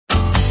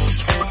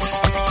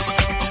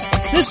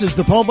This is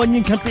the Paul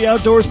Bunyan Country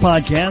Outdoors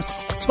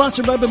Podcast,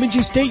 sponsored by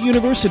Bemidji State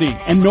University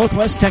and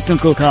Northwest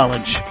Technical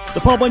College.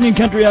 The Paul Bunyan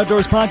Country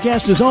Outdoors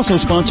Podcast is also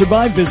sponsored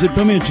by Visit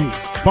Bemidji.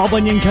 Paul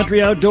Bunyan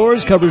Country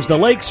Outdoors covers the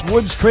lakes,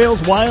 woods,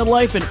 trails,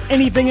 wildlife, and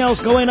anything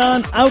else going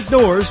on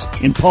outdoors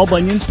in Paul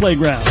Bunyan's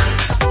playground.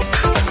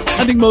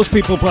 I think most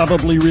people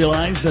probably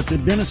realize that the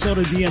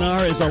Minnesota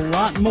DNR is a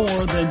lot more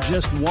than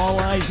just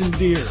walleyes and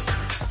deer.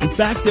 In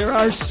fact, there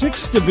are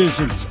 6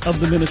 divisions of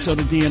the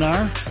Minnesota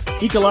DNR: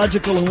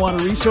 Ecological and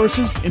Water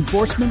Resources,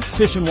 Enforcement,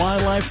 Fish and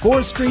Wildlife,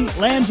 Forestry,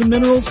 Lands and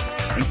Minerals,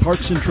 and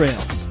Parks and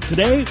Trails.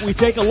 Today, we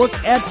take a look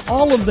at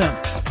all of them.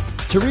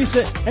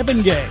 Theresa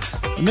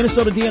Ebbenga, the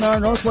Minnesota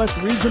DNR Northwest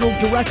Regional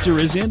Director,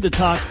 is in to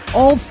talk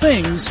all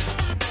things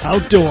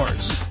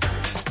outdoors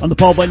on the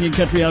Paul Bunyan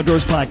Country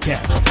Outdoors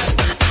Podcast.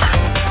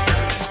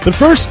 But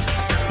first,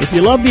 if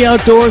you love the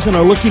outdoors and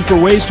are looking for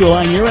ways to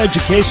align your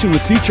education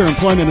with future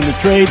employment in the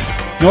trades,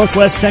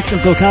 Northwest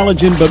Technical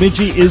College in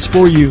Bemidji is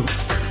for you.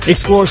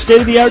 Explore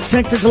state-of-the-art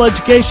technical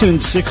education in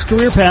 6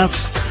 career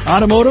paths: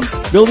 automotive,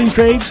 building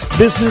trades,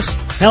 business,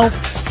 health,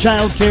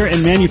 childcare,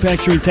 and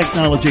manufacturing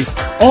technology.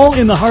 All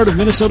in the heart of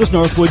Minnesota's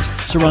Northwoods,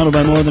 surrounded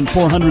by more than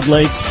 400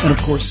 lakes and, of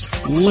course,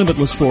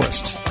 limitless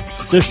forests.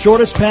 The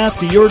shortest path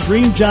to your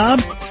dream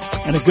job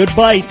and a good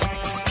bite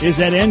is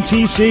at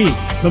NTC,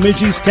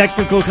 Bemidji's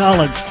Technical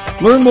College.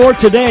 Learn more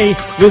today.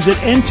 Visit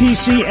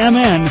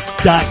ntcmn.edu.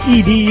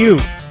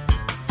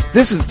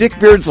 This is Dick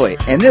Beardsley,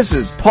 and this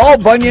is Paul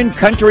Bunyan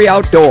Country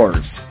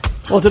Outdoors.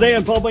 Well, today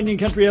on Paul Bunyan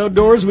Country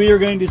Outdoors, we are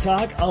going to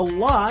talk a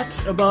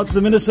lot about the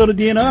Minnesota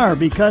DNR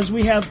because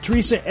we have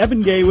Theresa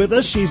Ebbenga with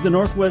us. She's the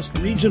Northwest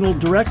Regional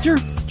Director.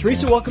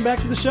 Theresa, welcome back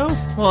to the show.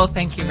 Well,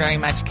 thank you very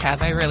much,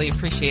 Kev. I really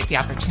appreciate the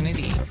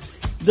opportunity.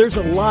 There's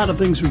a lot of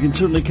things we can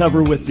certainly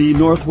cover with the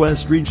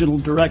Northwest Regional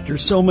Director.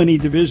 So many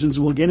divisions.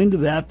 We'll get into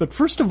that. But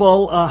first of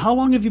all, how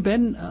long have you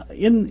been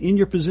in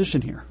your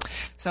position here?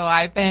 So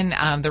I've been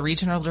the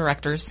Regional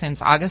Director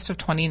since August of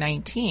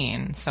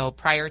 2019. So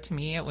prior to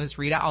me, it was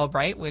Rita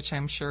Albright, which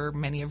I'm sure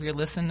many of your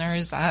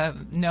listeners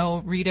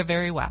know Rita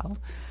very well.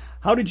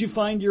 How did you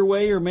find your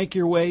way or make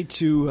your way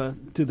to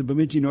the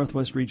Bemidji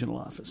Northwest Regional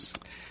Office?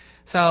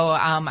 So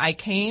I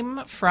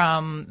came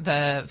from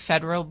the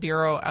Federal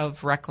Bureau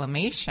of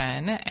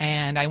Reclamation,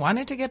 and I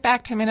wanted to get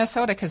back to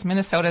Minnesota because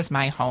Minnesota is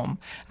my home.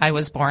 I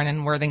was born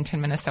in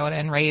Worthington, Minnesota,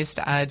 and raised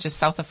just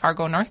south of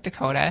Fargo, North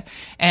Dakota.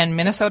 And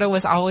Minnesota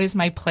was always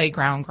my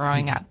playground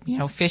growing up,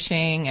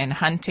 fishing and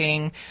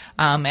hunting,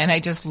 and I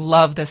just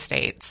love the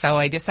state. So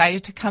I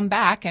decided to come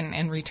back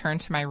and return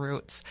to my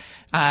roots.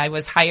 I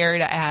was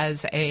hired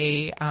as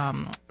a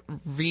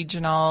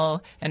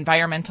regional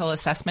environmental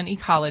assessment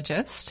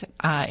ecologist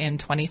in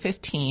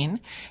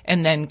 2015,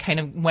 and then kind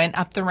of went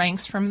up the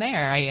ranks from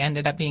there. I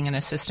ended up being an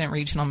assistant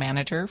regional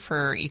manager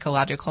for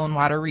ecological and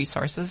water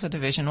resources, a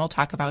division we'll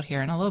talk about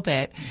here in a little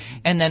bit. Mm-hmm.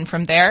 And then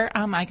from there,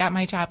 I got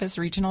my job as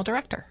regional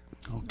director.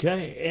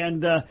 Okay.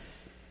 And,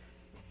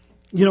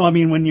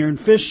 when you're in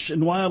fish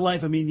and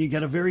wildlife, you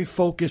got a very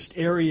focused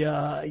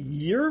area.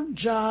 Your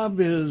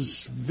job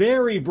is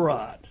very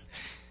broad.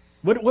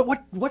 What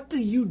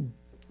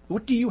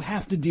do you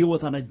have to deal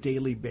with on a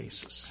daily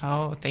basis?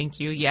 Oh,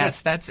 thank you.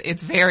 Yes,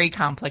 it's very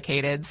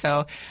complicated.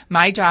 So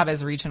my job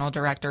as regional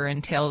director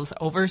entails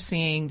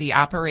overseeing the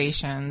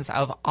operations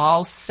of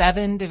all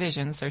 7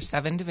 divisions. There's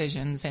 7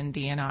 divisions in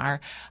DNR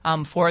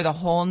for the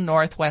whole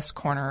northwest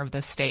corner of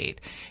the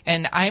state.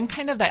 And I'm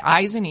kind of the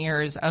eyes and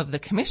ears of the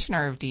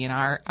commissioner of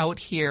DNR out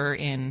here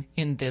in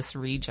this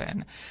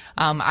region.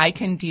 I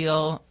can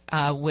deal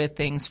with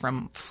things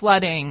from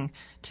flooding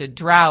to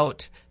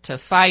drought to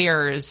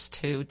fires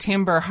to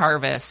timber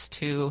harvest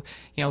to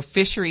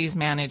fisheries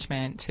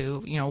management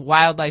to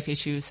wildlife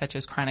issues such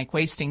as chronic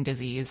wasting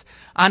disease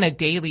on a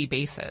daily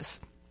basis.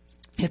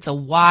 It's a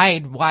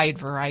wide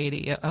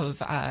variety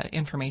of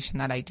information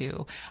that I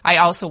do. I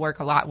also work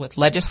a lot with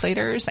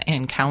legislators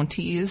and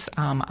counties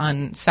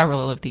on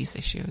several of these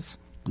issues.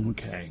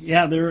 Okay.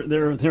 Yeah,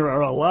 there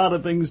are a lot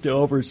of things to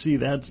oversee.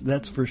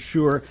 That's for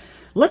sure.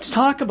 Let's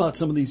talk about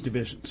some of these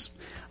divisions.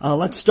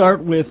 Let's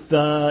start with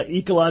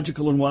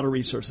ecological and water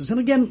resources. And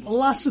again,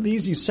 lots of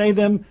these, you say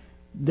them,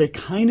 they're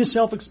kind of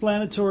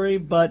self-explanatory,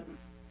 but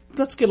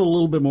let's get a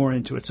little bit more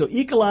into it. So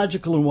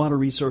ecological and water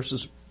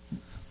resources,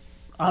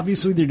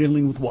 obviously they're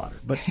dealing with water,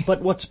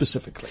 but what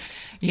specifically?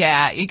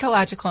 Yeah,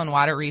 ecological and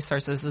water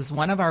resources is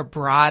one of our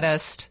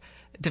broadest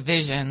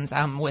divisions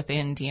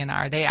within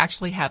DNR. They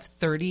actually have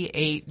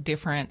 38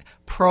 different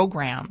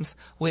programs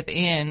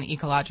within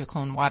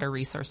Ecological and Water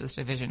Resources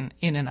Division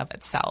in and of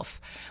itself.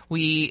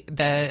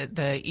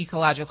 The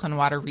Ecological and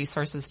Water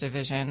Resources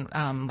Division,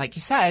 like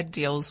you said,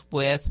 deals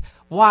with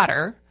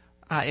water,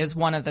 is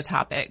one of the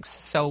topics.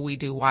 So we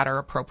do water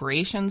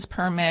appropriations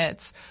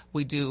permits.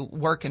 We do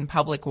work in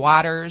public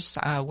waters,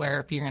 where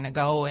if you're going to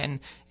go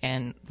and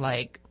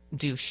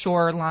do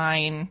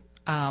shoreline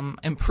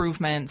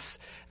improvements.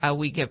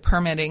 We give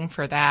permitting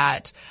for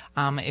that.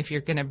 If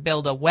you're going to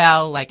build a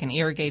well, like an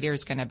irrigator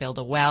is going to build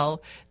a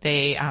well,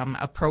 they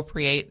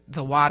appropriate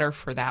the water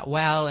for that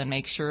well and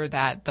make sure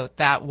that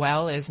that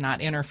well is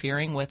not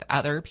interfering with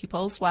other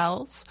people's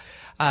wells.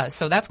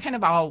 So that's kind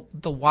of all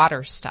the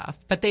water stuff.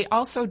 But they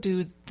also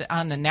do,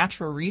 on the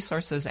natural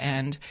resources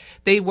end,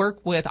 they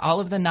work with all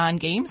of the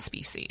non-game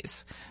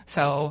species.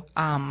 So,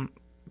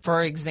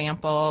 for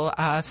example,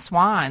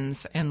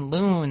 swans and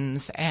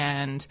loons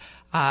and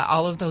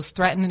all of those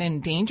threatened and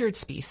endangered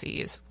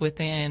species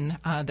within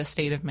the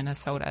state of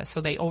Minnesota. So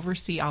they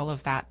oversee all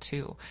of that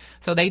too.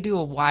 So they do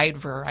a wide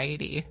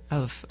variety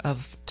of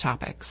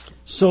topics.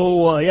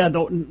 So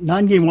the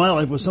non-game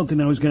wildlife was something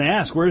I was going to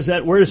ask. Where does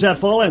that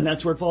fall in?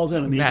 That's where it falls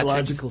in on the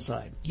ecological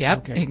side.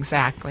 Yep, okay.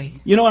 Exactly.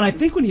 And I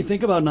think when you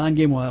think about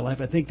non-game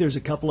wildlife, I think there's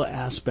a couple of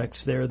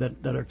aspects there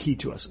that are key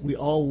to us. We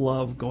all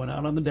love going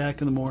out on the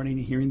deck in the morning,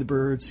 hearing the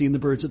birds, seeing the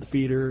birds at the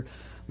feeder,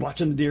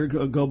 watching the deer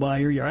go by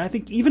your yard. I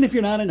think even if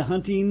you're not into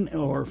hunting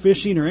or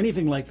fishing or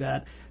anything like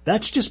that,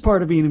 that's just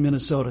part of being in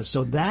Minnesota.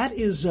 So that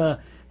is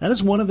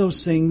one of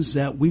those things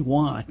that we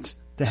want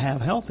to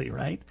have healthy,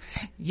 right?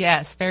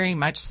 Yes, very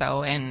much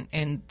so.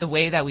 And the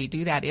way that we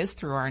do that is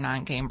through our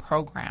non-game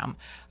program.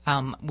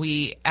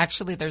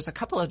 There's a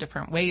couple of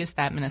different ways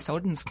that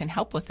Minnesotans can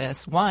help with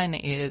this. One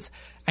is,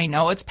 I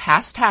know it's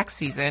past tax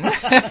season,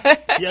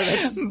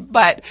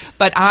 but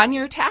on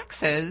your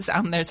taxes,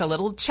 there's a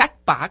little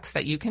check box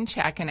that you can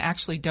check and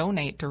actually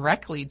donate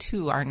directly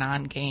to our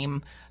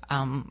non-game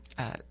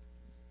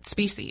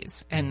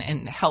species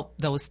and help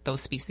those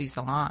species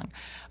along.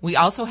 We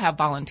also have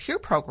volunteer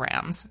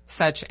programs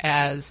such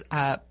as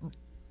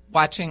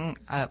watching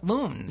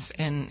loons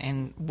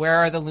and where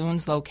are the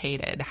loons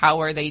located? How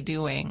are they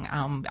doing?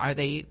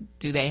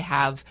 Do they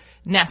have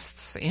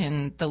nests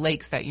in the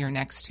lakes that you're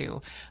next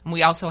to? And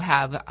we also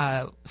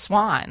have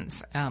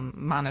swans,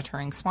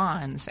 monitoring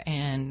swans,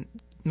 and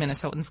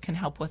Minnesotans can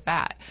help with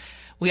that.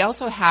 We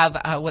also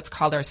have what's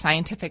called our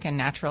scientific and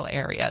natural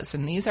areas,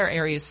 and these are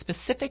areas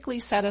specifically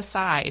set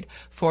aside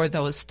for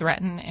those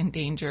threatened,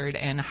 endangered,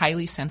 and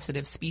highly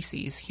sensitive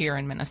species here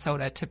in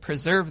Minnesota to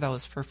preserve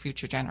those for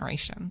future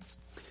generations.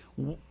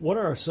 What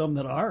are some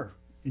that are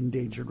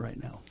endangered right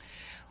now?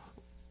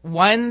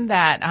 One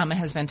that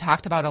has been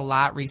talked about a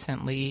lot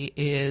recently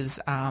is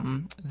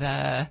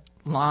the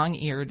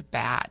long-eared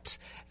bat,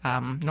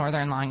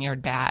 northern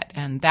long-eared bat,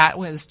 and that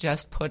was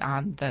just put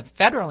on the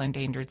federal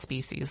endangered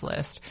species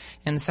list.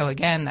 And so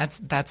again,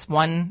 that's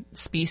one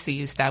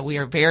species that we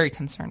are very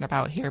concerned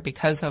about here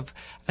because of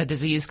a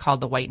disease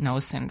called the white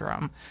nose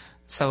syndrome.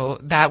 So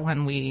that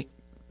one we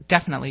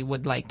definitely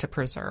would like to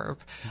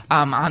preserve.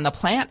 On the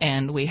plant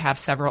end, we have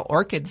several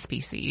orchid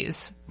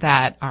species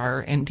that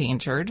are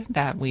endangered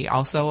that we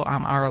also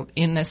are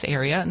in this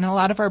area, and a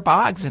lot of our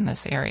bogs in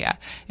this area.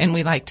 And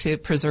we like to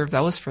preserve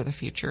those for the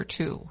future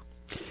too.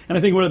 And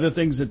I think one of the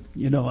things that,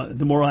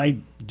 the more I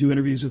do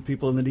interviews with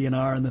people in the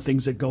DNR and the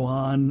things that go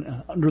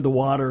on under the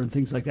water and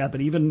things like that,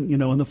 but even,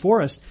 in the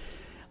forest,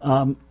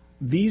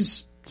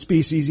 these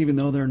species, even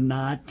though they're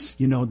not,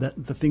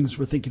 the things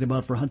we're thinking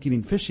about for hunting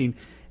and fishing,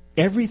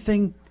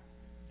 everything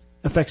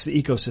affects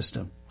the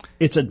ecosystem.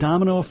 It's a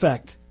domino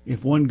effect.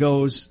 If one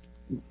goes,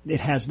 it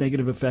has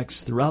negative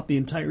effects throughout the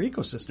entire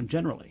ecosystem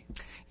generally.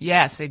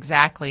 Yes,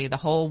 exactly. The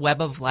whole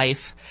web of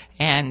life.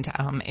 And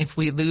if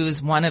we lose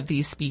one of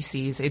these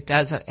species, it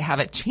does have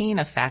a chain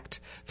effect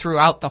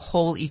throughout the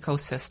whole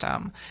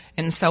ecosystem.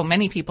 And so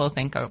many people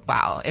think, oh,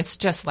 wow, it's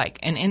just like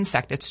an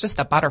insect. It's just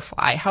a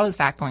butterfly. How is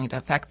that going to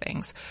affect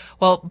things?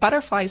 Well,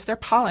 butterflies, they're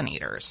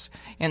pollinators.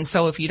 And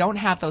so if you don't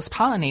have those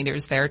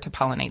pollinators there to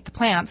pollinate the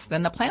plants,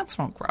 then the plants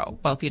won't grow.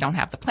 Well, if you don't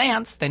have the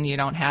plants, then you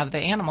don't have the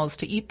animals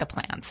to eat the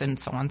plants, and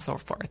so on and so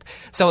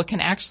forth. So it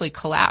can actually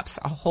collapse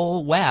a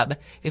whole web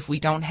if we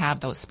don't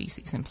have those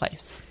species in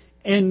place.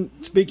 And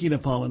speaking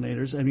of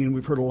pollinators,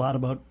 we've heard a lot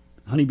about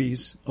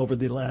honeybees over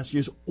the last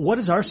years. What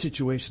is our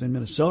situation in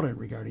Minnesota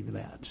regarding to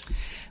that?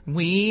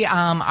 We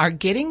are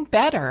getting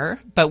better,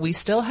 but we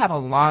still have a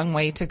long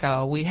way to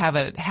go. We have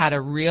had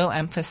a real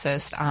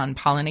emphasis on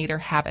pollinator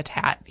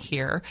habitat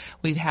here.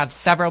 We have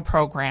several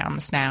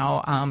programs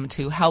now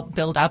to help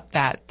build up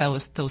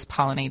those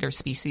pollinator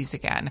species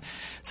again.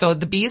 So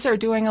the bees are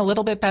doing a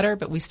little bit better,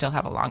 but we still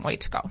have a long way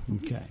to go.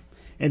 Okay.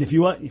 And if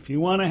you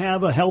want to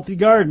have a healthy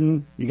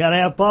garden, you got to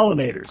have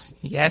pollinators.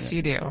 Yes,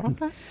 you do.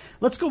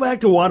 Let's go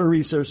back to water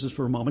resources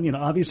for a moment.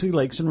 Obviously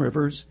lakes and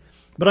rivers,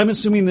 but I'm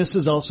assuming this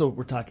is also,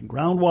 we're talking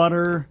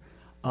groundwater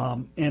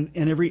and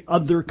every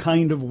other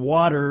kind of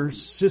water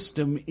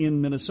system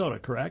in Minnesota,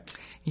 correct?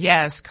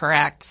 Yes,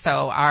 correct.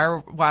 So our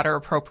water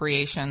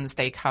appropriations,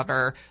 they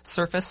cover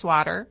surface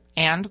water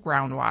and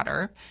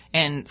groundwater.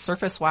 And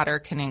surface water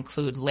can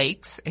include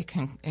lakes, it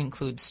can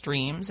include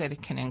streams,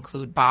 it can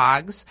include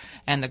bogs.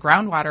 And the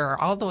groundwater are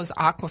all those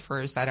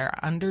aquifers that are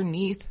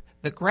underneath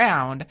the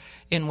ground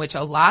in which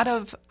a lot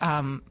of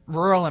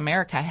rural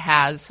America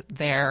has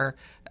their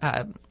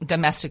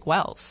domestic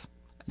wells.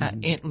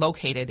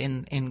 located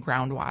in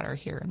groundwater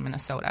here in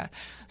Minnesota.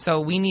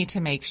 So we need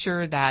to make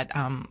sure that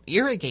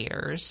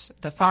irrigators,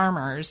 the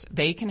farmers,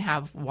 they can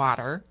have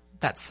water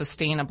that's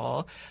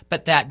sustainable,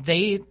 but that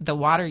the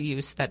water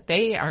use that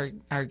they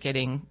are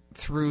getting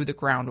through the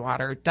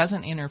groundwater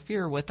doesn't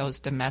interfere with those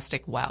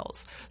domestic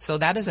wells. So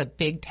that is a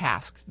big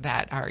task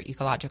that our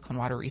Ecological and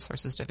Water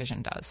Resources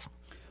Division does.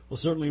 Well,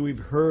 certainly we've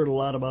heard a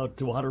lot about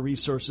the water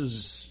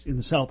resources in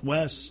the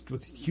Southwest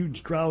with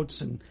huge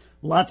droughts and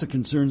lots of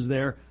concerns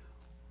there.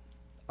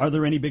 Are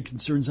there any big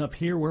concerns up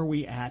here? Where are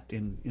we at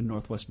in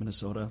Northwest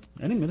Minnesota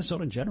and in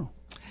Minnesota in general?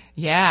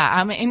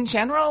 Yeah, in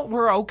general,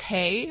 we're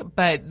okay,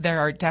 but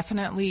there are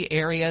definitely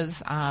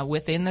areas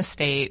within the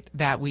state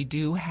that we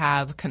do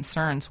have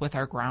concerns with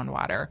our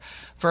groundwater.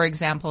 For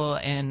example,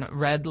 in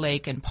Red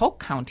Lake and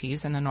Polk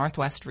counties in the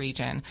Northwest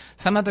region,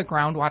 some of the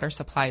groundwater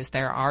supplies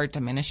there are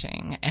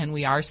diminishing, and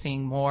we are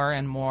seeing more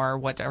and more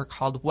what are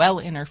called well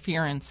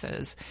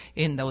interferences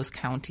in those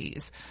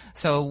counties.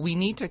 So we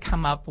need to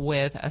come up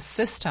with a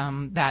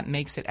system that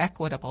makes it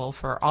equitable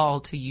for all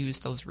to use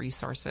those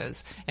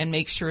resources and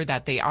make sure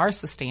that they are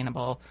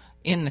sustainable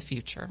in the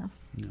future.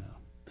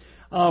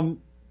 Yeah.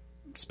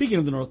 Speaking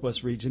of the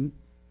Northwest region,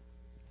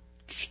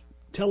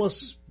 tell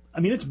us,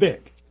 it's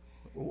big.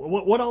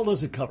 What all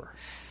does it cover?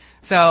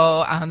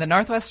 So the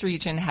Northwest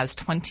region has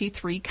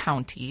 23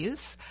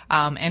 counties,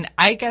 and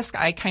I guess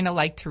I kind of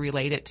like to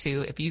relate it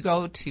to if you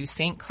go to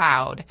St.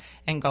 Cloud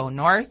and go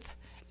north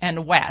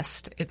and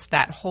west, it's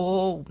that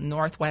whole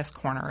northwest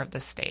corner of the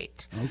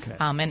state. Okay.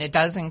 And it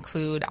does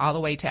include all the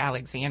way to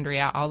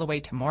Alexandria, all the way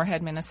to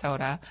Moorhead,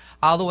 Minnesota,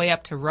 all the way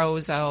up to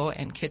Roseau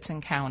and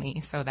Kitson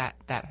County. So that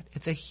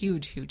it's a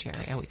huge, huge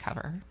area we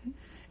cover.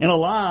 And a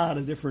lot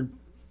of different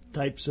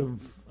types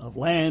of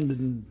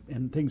land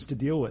and things to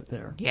deal with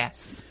there.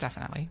 Yes,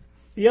 definitely.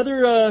 The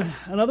other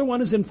another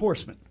one is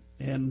enforcement.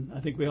 And I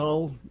think we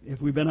all,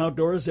 if we've been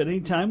outdoors at any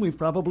time, we've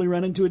probably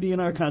run into a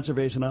DNR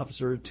conservation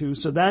officer or two.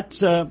 So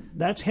that's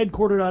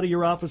headquartered out of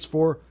your office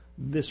for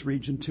this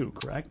region too,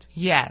 correct?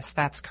 Yes,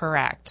 that's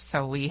correct.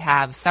 So we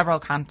have several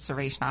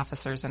conservation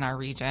officers in our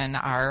region.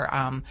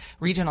 Our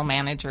regional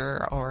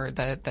manager or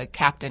the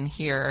captain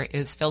here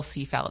is Phil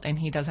Seefeld, and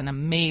he does an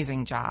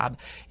amazing job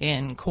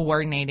in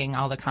coordinating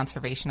all the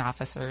conservation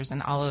officers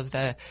and all of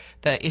the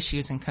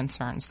issues and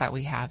concerns that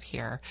we have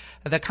here.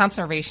 The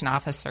conservation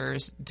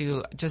officers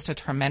do just a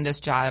tremendous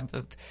job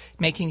of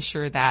making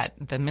sure that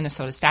the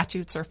Minnesota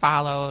statutes are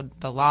followed,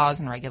 the laws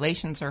and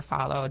regulations are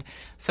followed,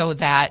 so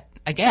that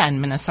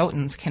again,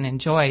 Minnesotans can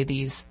enjoy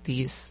these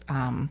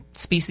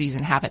species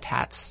and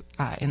habitats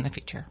in the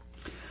future.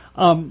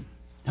 How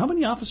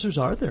many officers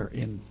are there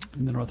in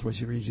the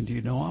Northwest region? Do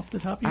you know off the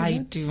top of your head? I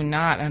do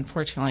not,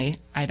 unfortunately.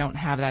 I don't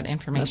have that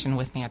information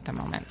with me at the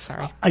moment.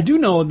 Sorry. I do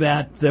know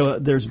that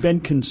there's been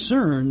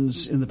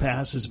concerns in the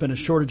past. There's been a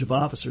shortage of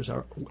officers.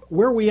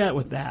 Where are we at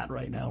with that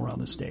right now around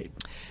the state?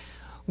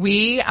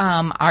 We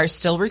are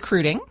still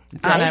recruiting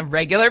on a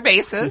regular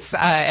basis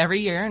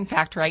every year. In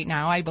fact, right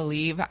now, I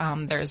believe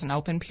there's an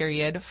open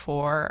period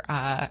for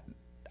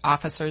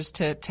officers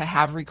to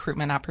have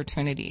recruitment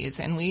opportunities.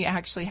 And we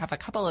actually have a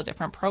couple of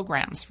different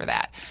programs for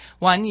that.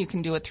 One, you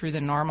can do it through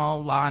the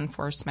normal law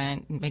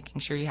enforcement, making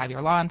sure you have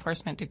your law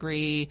enforcement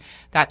degree,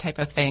 that type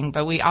of thing.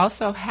 But we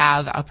also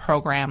have a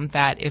program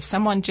that if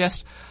someone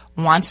just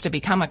wants to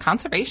become a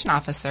conservation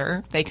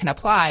officer, they can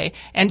apply,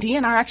 and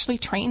DNR actually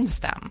trains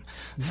them.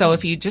 Mm-hmm. So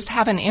if you just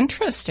have an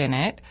interest in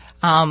it,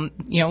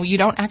 you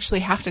don't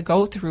actually have to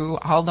go through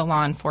all the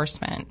law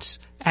enforcement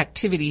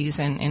activities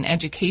and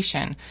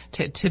education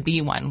to be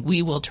one.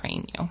 We will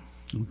train you.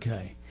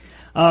 Okay.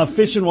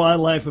 Fish and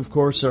wildlife, of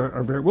course,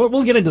 are very.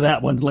 We'll get into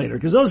that one later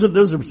because those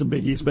are some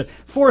biggies. But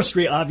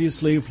forestry,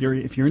 obviously, if you're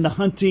into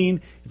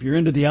hunting, if you're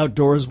into the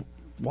outdoors,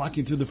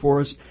 walking through the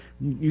forest,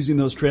 using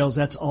those trails,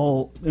 that's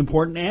all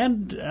important,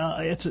 and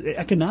it's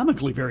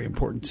economically very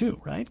important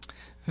too, right?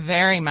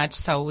 Very much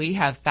so. We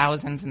have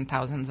thousands and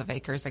thousands of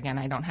acres. Again,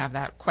 I don't have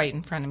that quite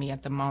in front of me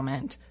at the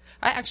moment.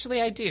 I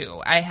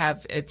do.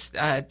 It's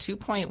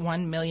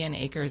 2.1 million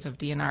acres of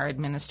DNR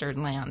administered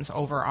lands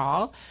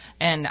overall,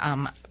 and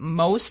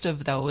most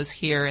of those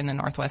here in the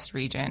Northwest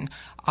region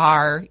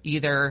are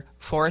either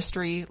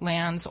forestry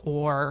lands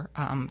or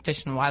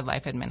fish and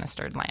wildlife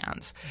administered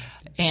lands.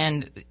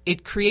 And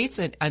it creates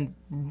a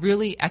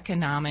really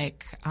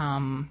economic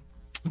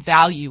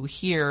value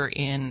here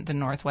in the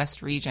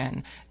Northwest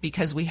region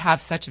because we have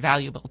such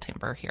valuable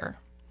timber here.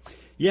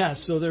 Yeah,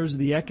 so there's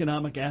the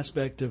economic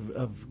aspect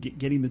of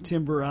getting the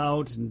timber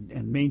out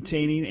and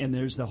maintaining, and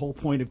there's the whole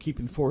point of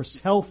keeping the forests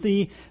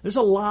healthy. There's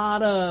a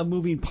lot of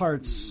moving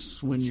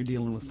parts when you're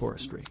dealing with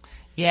forestry.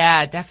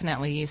 Yeah,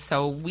 definitely.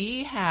 So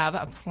we have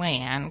a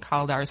plan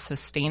called our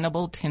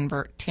Sustainable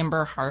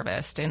Timber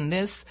Harvest, and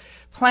this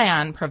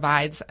plan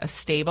provides a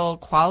stable,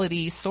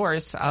 quality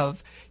source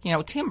of,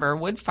 timber,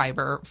 wood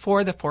fiber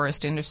for the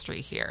forest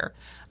industry here.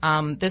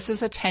 This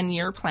is a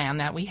 10-year plan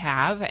that we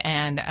have,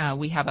 and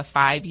we have a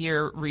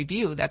 5-year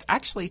review that's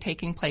actually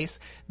taking place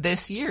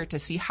this year to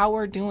see how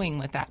we're doing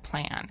with that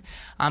plan.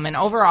 And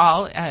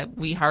overall,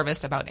 we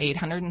harvest about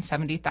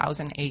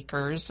 870,000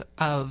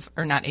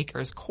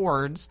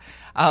 cords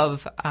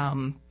of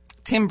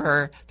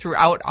timber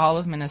throughout all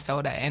of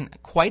Minnesota,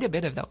 and quite a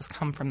bit of those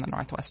come from the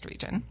Northwest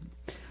region.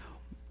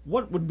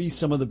 What would be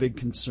some of the big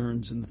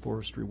concerns in the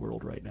forestry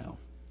world right now?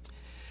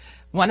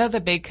 One of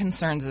the big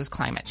concerns is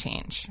climate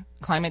change.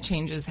 Climate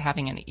change is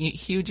having a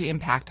huge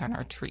impact on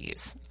our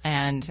trees.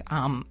 And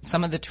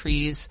some of the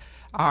trees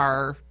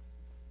are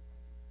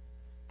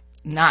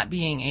not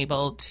being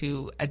able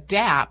to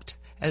adapt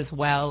as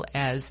well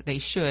as they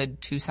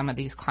should to some of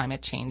these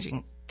climate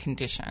changing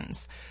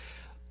conditions.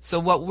 So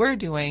what we're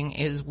doing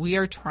is we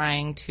are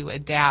trying to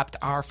adapt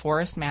our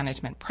forest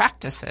management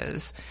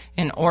practices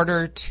in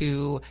order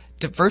to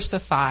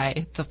diversify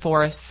the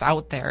forests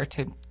out there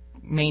to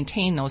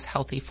maintain those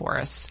healthy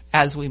forests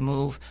as we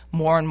move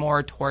more and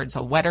more towards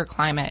a wetter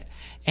climate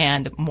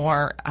and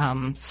more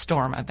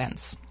storm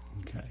events.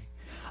 Okay.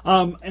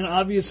 And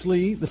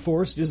obviously the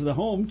forest is the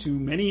home to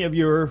many of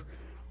your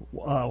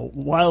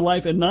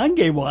wildlife and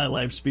non-game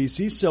wildlife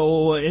species,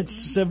 so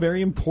it's a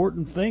very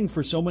important thing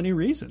for so many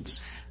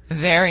reasons.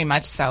 Very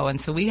much so.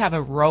 And so we have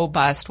a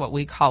robust, what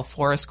we call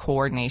forest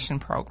coordination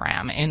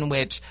program, in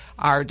which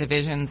our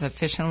divisions of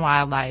fish and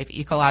wildlife,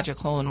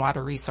 ecological and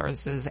water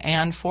resources,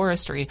 and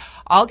forestry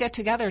all get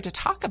together to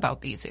talk about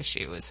these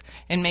issues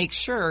and make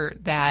sure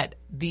that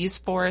these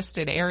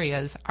forested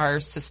areas are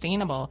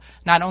sustainable,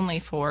 not only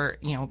for,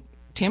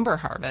 timber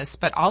harvest,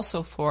 but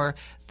also for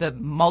the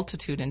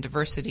multitude and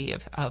diversity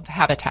of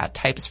habitat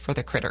types for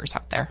the critters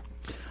out there.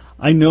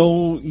 I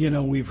know,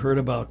 we've heard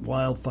about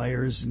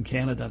wildfires in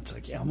Canada. It's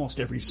like almost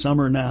every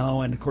summer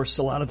now. And, of course,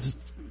 a lot of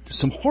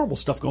some horrible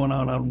stuff going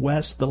on out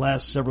west the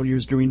last several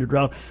years during the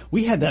drought.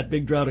 We had that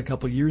big drought a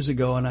couple of years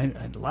ago, and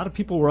a lot of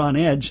people were on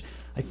edge.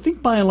 I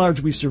think, by and large,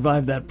 we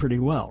survived that pretty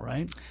well,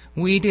 right?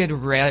 We did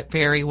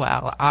very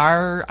well.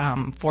 Our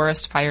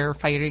forest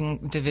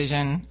firefighting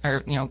division,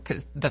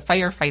 because the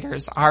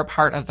firefighters are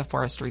part of the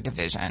forestry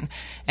division,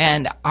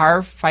 and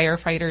our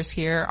firefighters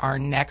here are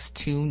next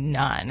to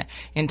none.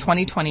 In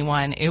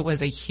 2021, it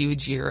was a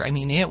huge year. I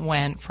mean, it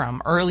went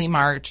from early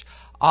March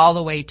all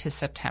the way to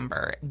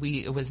September.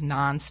 It was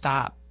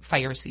nonstop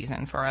fire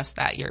season for us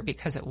that year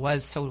because it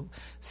was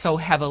so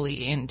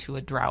heavily into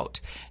a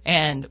drought.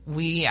 And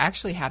we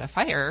actually had a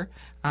fire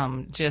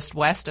just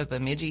west of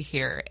Bemidji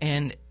here,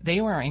 and they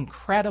were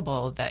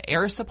incredible. The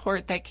air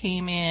support that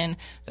came in,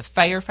 the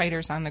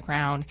firefighters on the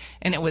ground,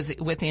 and it was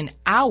within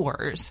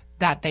hours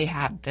that they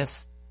had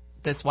this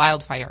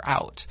wildfire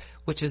out,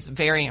 which is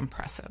very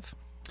impressive.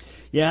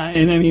 Yeah,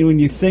 and I mean, when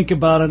you think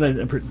about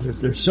it,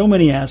 there's so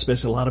many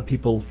aspects. A lot of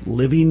people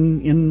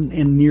living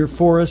in near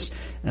forests,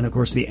 and of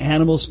course the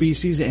animal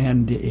species.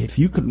 And if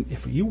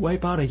you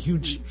wipe out a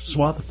huge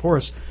swath of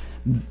forest,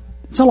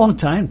 it's a long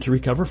time to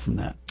recover from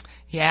that.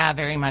 Yeah,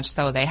 very much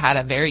so. They had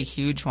a very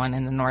huge one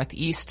in the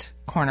northeast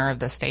corner of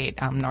the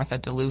state, north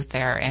of Duluth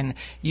there, and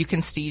you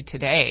can see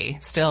today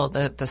still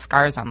the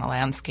scars on the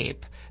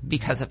landscape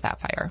because of that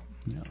fire.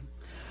 Yeah.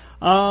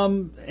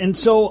 And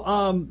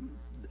so.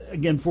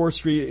 Again,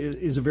 forestry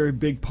is a very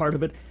big part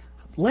of it.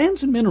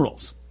 Lands and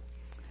minerals.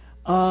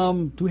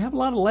 Do we have a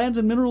lot of lands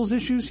and minerals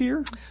issues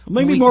here?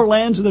 Maybe more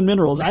lands than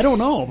minerals. I don't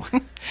know.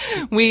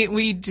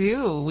 We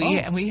do.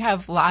 We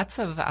have lots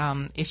of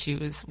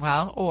issues,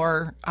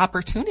 or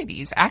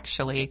opportunities,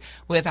 actually,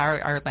 with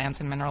our lands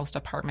and minerals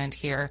department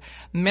here.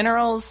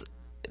 Minerals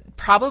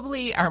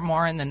probably are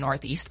more in the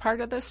northeast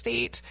part of the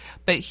state,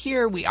 but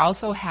here we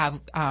also have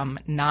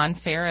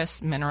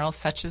non-ferrous minerals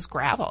such as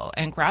gravel,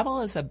 and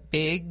gravel is a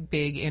big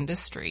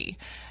industry,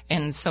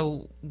 and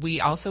so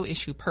we also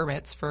issue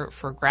permits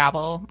for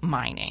gravel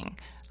mining.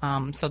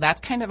 So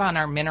that's kind of on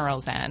our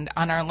minerals end.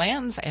 On our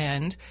lands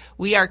end,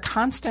 we are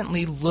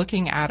constantly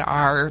looking at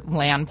our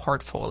land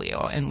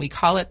portfolio, and we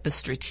call it the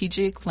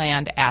strategic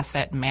land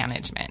asset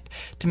management,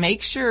 to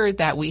make sure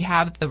that we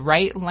have the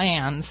right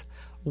lands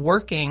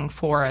working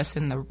for us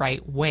in the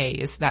right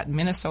ways that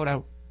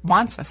Minnesota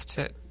wants us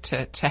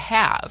to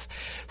have.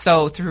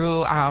 So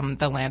through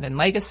the land and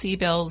legacy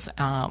bills,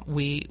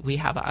 we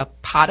have a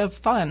pot of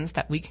funds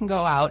that we can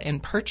go out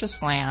and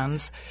purchase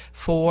lands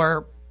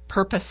for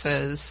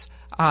purposes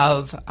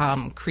of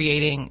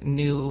creating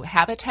new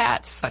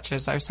habitats, such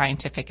as our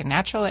scientific and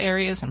natural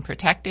areas, and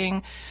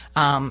protecting,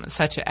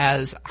 such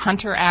as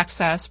hunter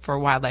access for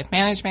wildlife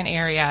management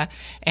area,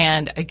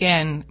 and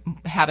again,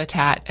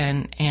 habitat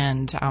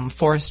and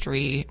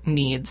forestry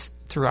needs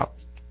throughout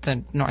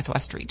the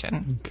Northwest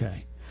region.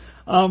 Okay.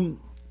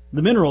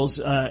 The minerals,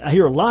 I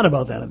hear a lot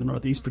about that in the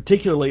Northeast,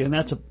 particularly, and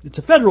it's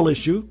a federal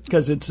issue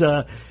because it's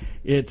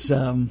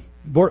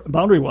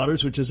boundary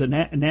waters, which is a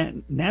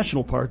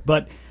national park,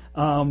 but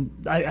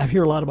I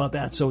hear a lot about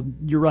that. So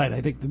you're right.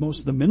 I think most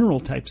of the mineral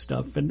type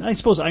stuff, and I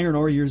suppose iron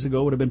ore years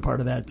ago would have been part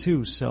of that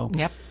too. So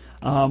yep.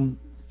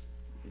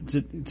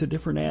 It's a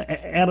different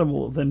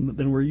animal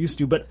than we're used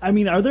to. But, I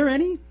mean, are there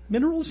any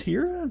minerals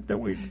here that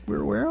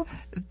we're aware of?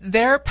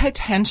 There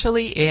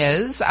potentially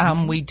is.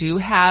 We do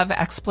have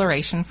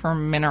exploration for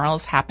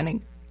minerals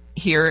happening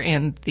here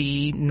in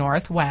the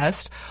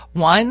Northwest.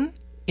 One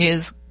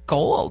is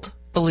gold,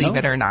 believe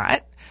it or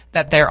not,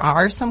 that there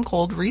are some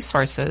gold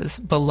resources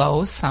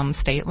below some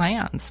state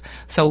lands.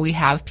 So we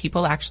have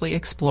people actually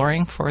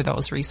exploring for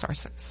those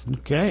resources.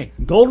 Okay.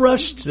 Gold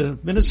rush to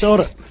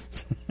Minnesota.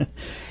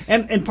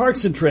 And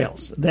parks and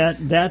trails.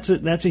 That's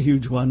a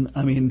huge one.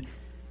 I mean,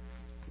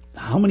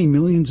 how many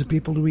millions of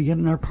people do we get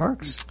in our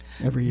parks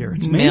every year?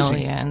 It's amazing.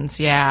 Millions,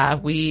 yeah.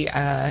 We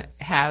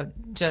have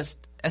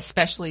just,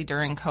 especially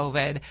during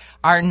COVID,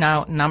 our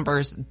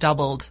numbers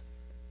doubled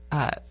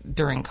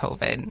during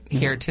COVID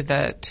here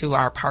to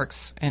our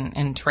parks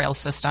and trail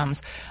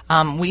systems.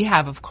 We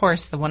have, of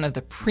course, one of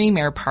the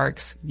premier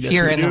parks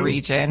here in the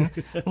region,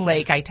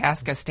 Lake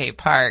Itasca State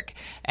Park,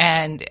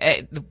 and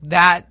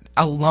that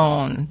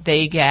alone,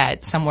 they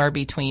get somewhere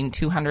between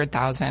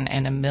 200,000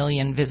 and 1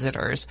 million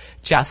visitors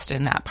just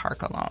in that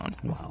park alone.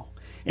 Wow.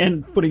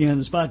 And putting you on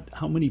the spot,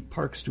 how many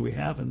parks do we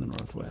have in the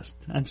Northwest?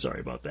 I'm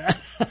sorry about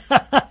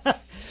that.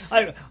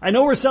 I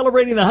know we're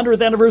celebrating the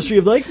 100th anniversary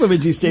of Lake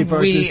Bemidji State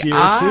Park this year,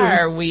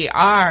 too. We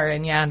are.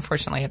 And, yeah,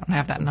 unfortunately, I don't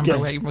have that number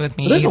with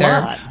me there's either. A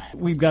lot.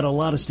 We've got a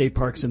lot of state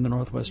parks in the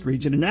Northwest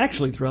region and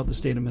actually throughout the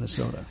state of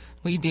Minnesota.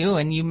 We do.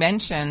 And you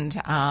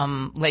mentioned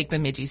Lake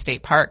Bemidji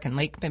State Park. And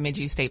Lake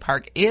Bemidji State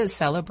Park is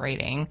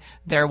celebrating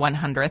their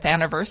 100th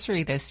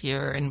anniversary this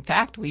year. In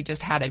fact, we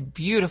just had a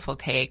beautiful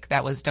cake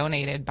that was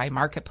donated by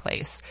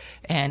Marketplace.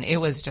 And it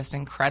was just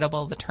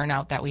incredible, the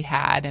turnout that we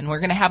had. And we're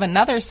going to have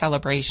another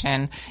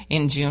celebration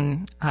in June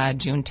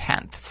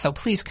 10th. So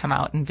please come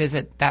out and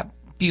visit that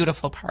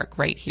beautiful park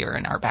right here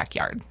in our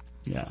backyard.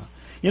 Yeah.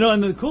 You know,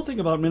 and the cool thing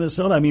about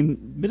Minnesota, I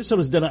mean,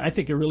 Minnesota's done, I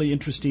think, a really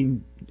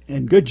interesting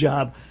and good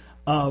job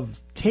of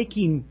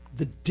taking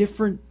the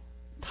different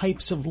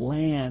types of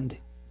land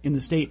in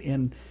the state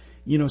and,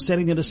 you know,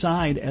 setting it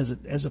aside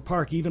as a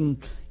park.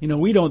 Even, you know,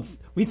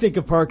 we think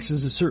of parks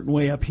as a certain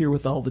way up here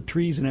with all the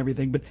trees and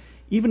everything, but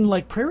even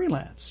like prairie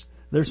lands.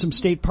 There's some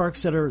state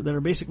parks that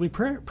are basically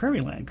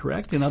prairie land,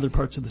 correct, in other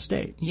parts of the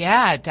state.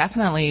 Yeah,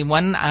 definitely.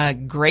 One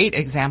great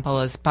example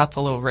is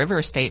Buffalo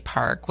River State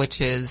Park, which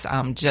is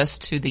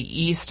just to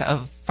the east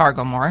of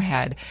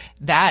Fargo-Moorhead.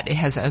 That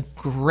has a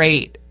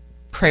great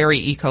prairie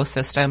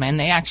ecosystem, and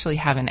they actually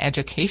have an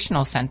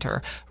educational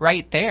center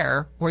right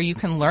there where you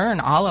can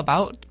learn all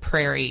about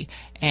prairie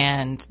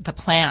and the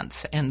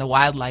plants and the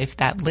wildlife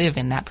that live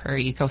in that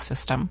prairie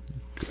ecosystem.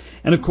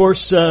 And, of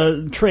course,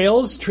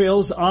 trails.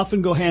 Trails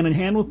often go hand in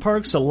hand with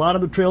parks. A lot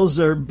of the trails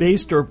are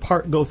based or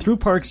go through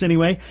parks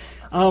anyway.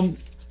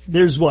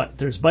 There's what?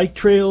 There's bike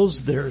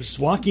trails. There's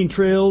walking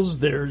trails.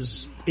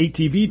 There's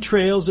ATV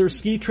trails. There's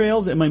ski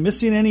trails. Am I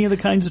missing any of the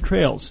kinds of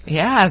trails?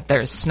 Yeah,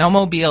 there's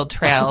snowmobile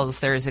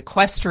trails. There's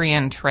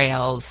equestrian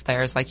trails.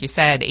 There's, like you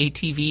said,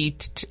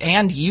 ATV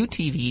and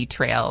UTV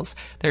trails.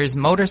 There's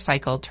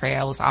motorcycle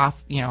trails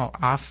off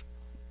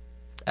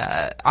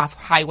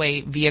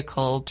highway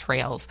vehicle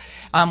trails.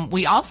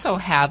 We also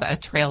have a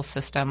trail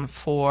system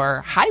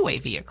for highway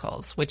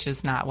vehicles, which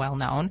is not well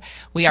known.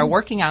 We are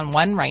working on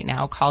one right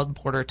now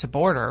called Border to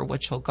Border,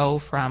 which will go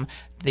from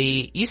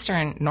the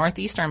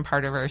northeastern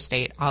part of our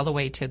state all the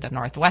way to the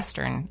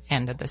northwestern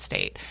end of the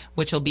state,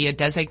 which will be a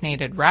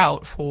designated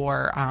route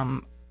for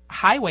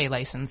highway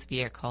licensed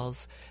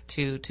vehicles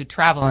to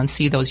travel and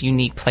see those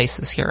unique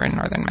places here in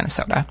northern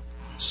Minnesota.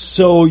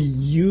 So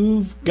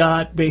you've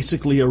got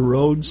basically a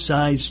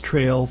road-sized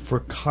trail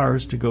for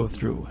cars to go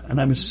through. And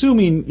I'm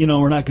assuming, you know,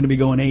 we're not going to be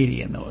going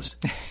 80 in those.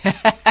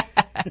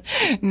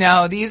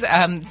 No, these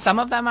some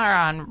of them are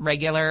on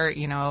regular,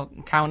 you know,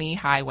 county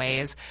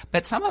highways,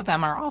 but some of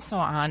them are also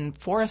on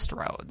forest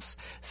roads.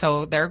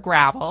 So they're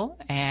gravel,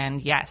 and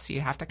yes,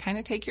 you have to kind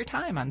of take your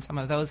time on some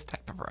of those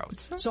type of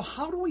roads. So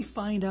how do we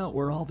find out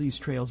where all these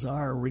trails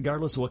are,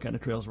 regardless of what kind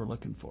of trails we're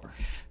looking for?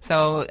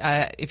 So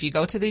if you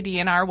go to the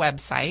DNR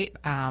website,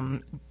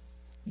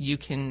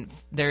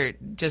 they're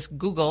just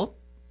Google,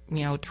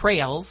 you know,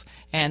 trails,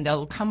 and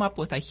they'll come up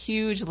with a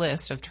huge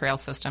list of trail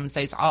systems.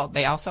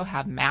 They also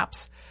have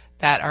maps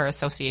that are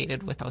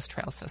associated with those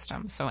trail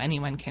systems. So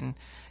anyone can,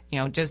 you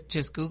know,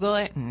 just Google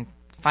it and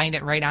find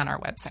it right on our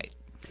website.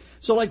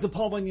 So like the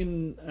Paul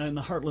Bunyan and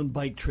the Heartland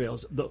Bike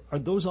Trails, are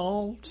those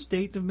all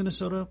state of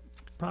Minnesota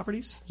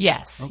properties?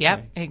 Yes. Okay.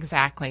 Yep.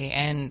 Exactly.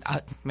 And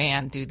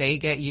man, do they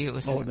get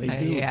used? Oh, they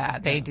do. Yeah,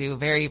 they do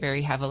very,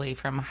 very heavily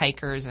from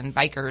hikers and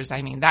bikers.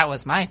 I mean, that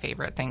was my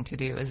favorite thing to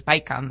do is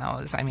bike on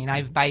those. I mean,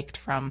 I've biked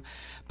from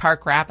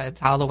Park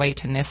Rapids all the way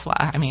to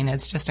Nisswa. I mean,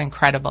 it's just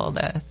incredible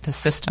the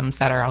systems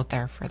that are out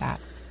there for that.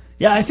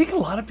 Yeah, I think a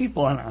lot of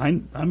people,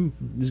 and I'm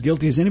as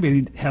guilty as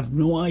anybody, have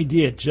no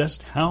idea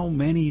just how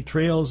many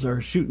trails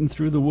are shooting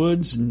through the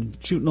woods and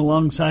shooting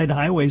alongside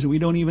highways that we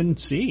don't even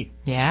see.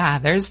 Yeah,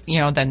 there's, you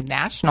know, the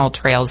national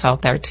trails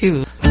out there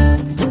too.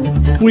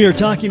 We are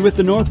talking with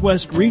the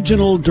Northwest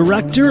Regional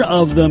Director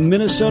of the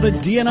Minnesota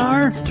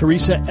DNR,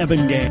 Theresa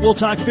Ebbenga. We'll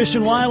talk fish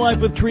and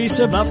wildlife with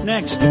Theresa up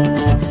next.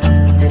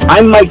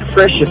 I'm Mike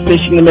Frisch of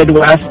Fishing the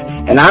Midwest,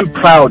 and I'm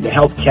proud to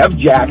help Kev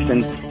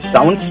Jackson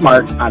sound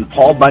smart on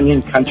Paul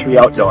Bunyan Country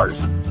Outdoors.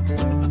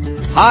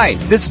 Hi,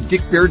 this is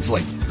Dick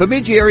Beardsley,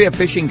 Bemidji Area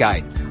Fishing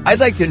Guide. I'd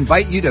like to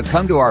invite you to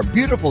come to our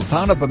beautiful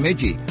town of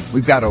Bemidji.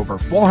 We've got over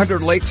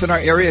 400 lakes in our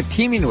area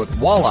teeming with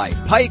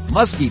walleye, pike,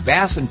 muskie,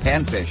 bass, and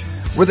panfish.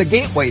 We're the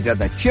gateway to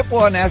the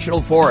Chippewa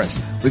National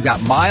Forest. We've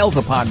got miles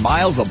upon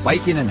miles of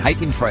biking and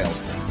hiking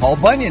trails. Paul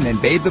Bunyan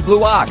and Bathe the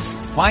Blue Ox.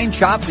 Fine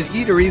shops and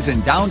eateries in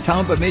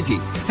downtown Bemidji.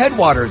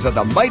 Headwaters of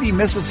the mighty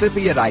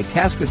Mississippi at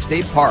Itasca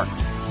State Park.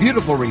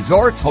 Beautiful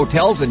resorts,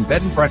 hotels, and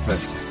bed and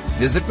breakfasts.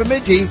 Visit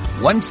Bemidji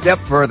one step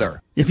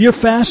further. If you're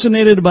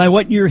fascinated by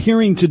what you're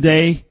hearing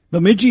today,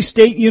 Bemidji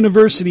State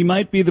University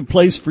might be the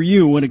place for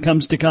you when it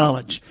comes to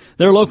college.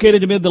 They're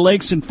located amid the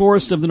lakes and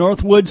forests of the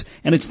Northwoods,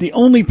 and it's the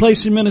only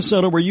place in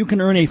Minnesota where you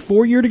can earn a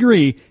 4-year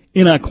degree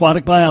in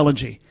aquatic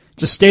biology.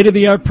 It's a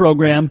state-of-the-art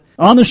program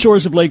on the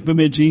shores of Lake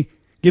Bemidji,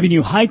 giving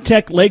you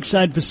high-tech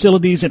lakeside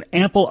facilities and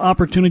ample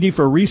opportunity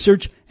for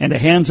research and a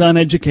hands-on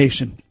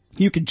education.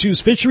 You can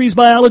choose fisheries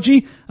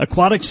biology,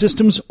 aquatic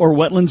systems, or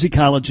wetlands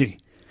ecology.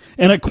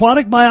 An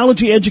aquatic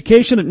biology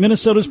education at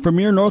Minnesota's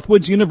premier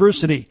Northwoods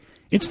University.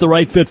 It's the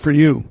right fit for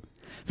you.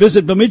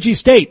 Visit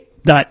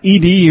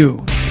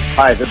bemidjistate.edu.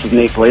 Hi, this is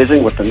Nate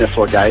Blazing with the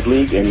Nisswa Guide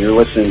League, and you're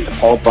listening to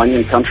Paul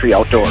Bunyan Country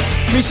Outdoors.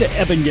 Theresa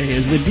Ebbenga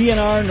is the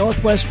DNR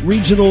Northwest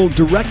Regional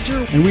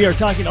Director, and we are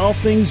talking all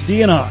things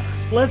DNR.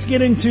 Let's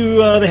get into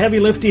the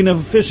heavy lifting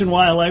of fish and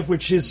wildlife,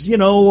 which is,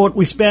 what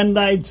we spend,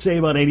 I'd say,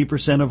 about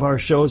 80% of our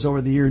shows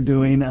over the year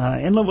doing.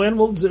 And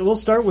we'll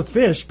start with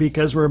fish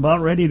because we're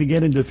about ready to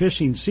get into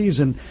fishing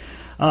season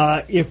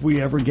if we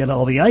ever get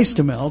all the ice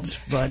to melt.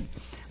 But,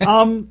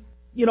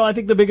 I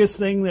think the biggest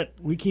thing that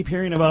we keep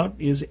hearing about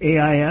is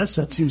AIS.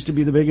 That seems to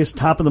be the biggest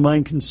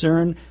top-of-the-mind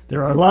concern.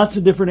 There are lots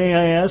of different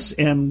AIS,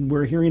 and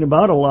we're hearing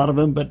about a lot of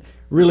them, but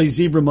really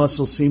zebra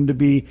mussels seem to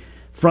be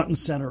front and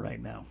center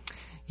right now.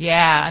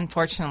 Yeah,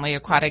 unfortunately,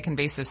 aquatic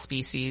invasive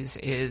species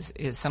is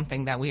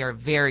something that we are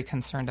very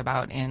concerned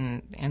about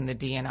in the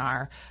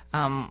DNR.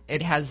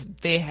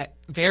 They have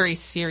very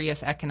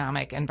serious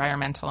economic,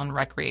 environmental, and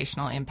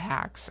recreational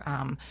impacts.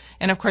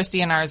 And of course,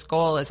 DNR's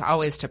goal is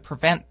always to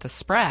prevent the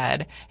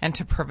spread and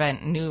to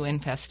prevent new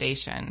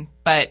infestation.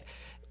 But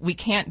we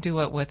can't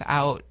do it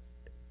without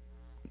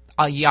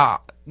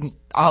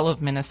all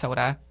of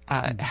Minnesota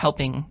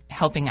helping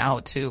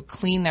out to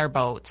clean their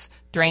boats,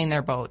 drain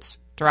their boats,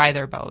 dry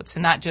their boats,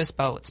 and not just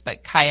boats,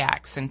 but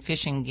kayaks and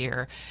fishing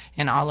gear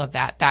and all of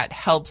that. That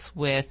helps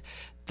with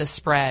the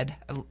spread,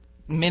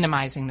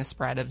 minimizing the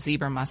spread of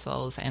zebra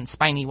mussels and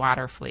spiny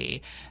water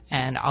flea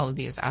and all of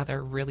these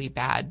other really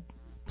bad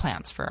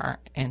plants for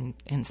in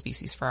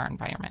species for our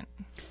environment.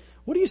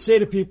 What do you say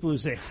to people who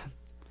say,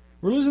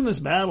 we're losing this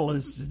battle and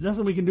there's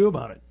nothing we can do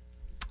about it?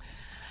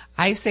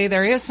 I say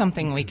there is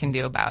something we can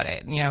do about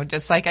it.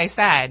 Just like I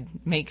said,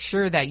 make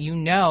sure that you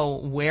know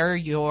where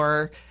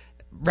your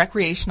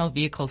recreational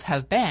vehicles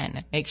have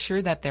been. Make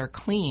sure that they're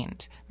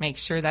cleaned. Make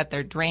sure that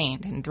they're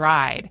drained and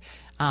dried.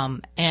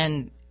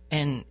 And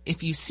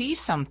if you see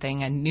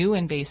something, a new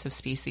invasive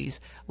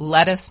species,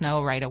 let us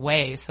know right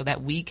away so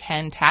that we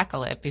can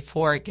tackle it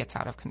before it gets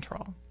out of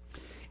control.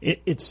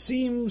 It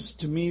seems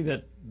to me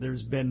that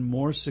there's been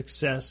more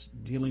success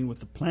dealing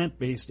with the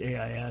plant-based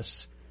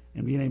AIS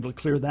and being able to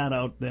clear that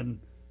out than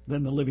the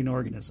living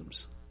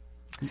organisms.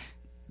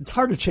 It's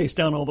hard to chase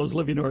down all those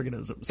living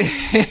organisms.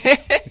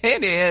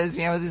 It is,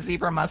 the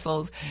zebra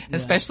mussels,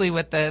 especially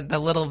with the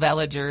little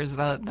villagers,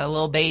 the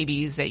little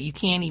babies that you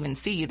can't even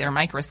see. They're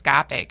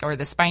microscopic. Or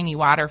the spiny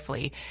water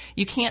flea.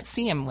 You can't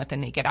see them with the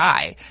naked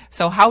eye.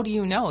 So how do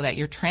you know that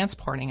you're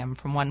transporting them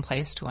from one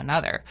place to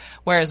another?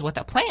 Whereas with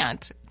a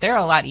plant, they're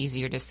a lot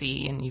easier to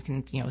see, and you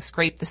can,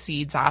 scrape the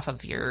seeds off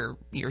of your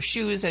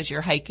shoes as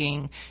you're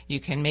hiking.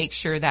 You can make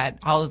sure that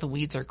all of the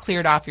weeds are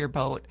cleared off your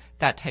boat,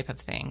 that type of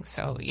thing.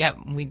 So,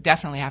 we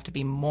definitely have to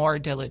be more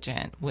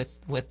diligent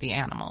with the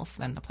animals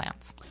than the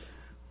plants.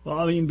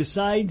 Well,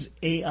 besides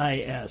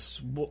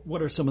AIS,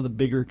 what are some of the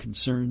bigger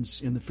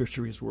concerns in the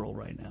fisheries world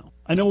right now?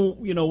 I know,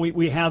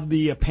 we have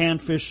the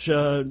panfish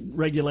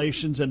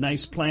regulations, a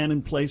nice plan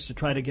in place to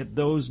try to get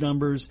those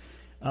numbers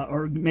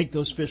or make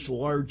those fish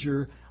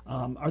larger.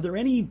 Are there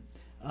any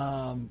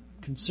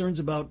concerns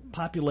about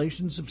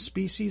populations of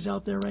species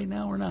out there right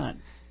now or not?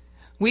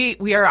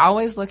 We are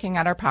always looking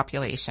at our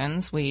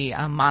populations. We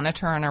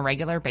monitor on a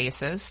regular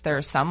basis. There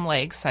are some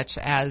lakes, such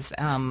as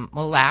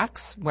Mille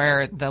Lacs,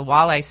 where the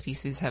walleye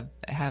species have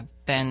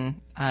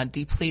been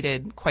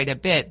depleted quite a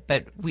bit,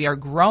 but we are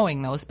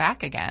growing those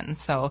back again.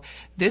 So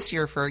this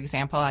year, for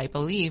example, I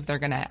believe they're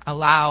going to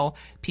allow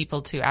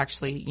people to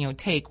actually,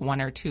 take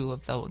one or two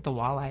of the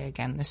walleye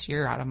again this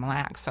year out of Mille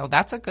Lacs. So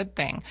that's a good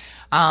thing.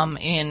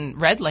 In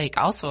Red Lake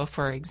also,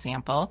 for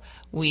example,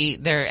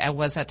 there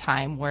was a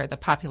time where the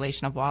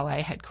population of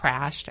walleye had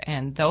crashed,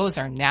 and those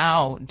are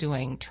now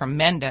doing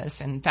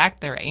tremendous. In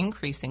fact, they're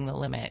increasing the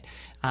limit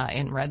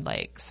in Red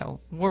Lake. So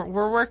we're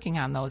working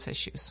on those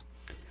issues.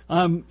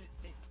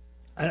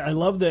 I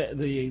love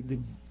the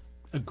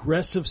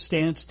aggressive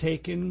stance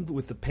taken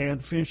with the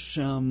panfish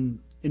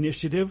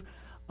initiative.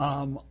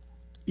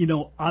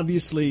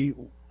 Obviously,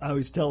 I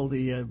always tell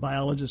the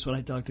biologists when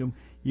I talk to them,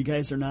 you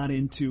guys are not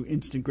into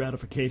instant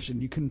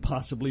gratification. You couldn't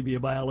possibly be a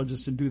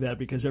biologist and do that,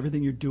 because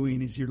everything you're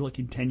doing is you're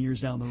looking 10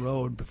 years down the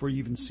road before you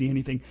even see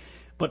anything.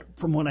 But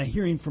from what I'm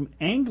hearing from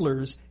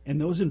anglers,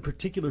 and those in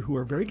particular who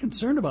are very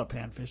concerned about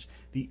panfish,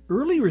 the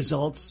early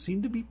results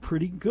seem to be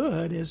pretty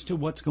good as to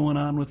what's going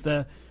on with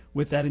that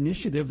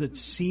initiative that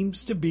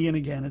seems to be, and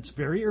again, it's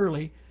very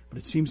early, but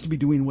it seems to be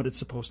doing what it's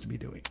supposed to be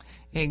doing.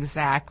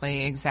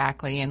 Exactly.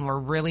 And we're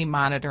really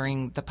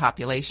monitoring the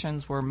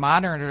populations. We're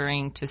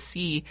monitoring to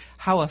see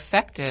how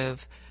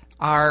effective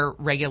our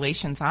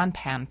regulations on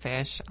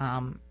panfish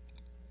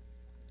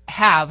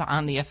have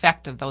on the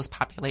effect of those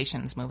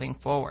populations moving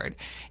forward.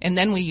 And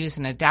then we use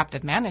an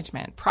adaptive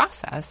management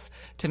process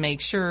to make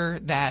sure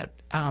that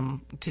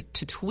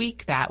to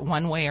tweak that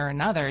one way or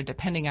another,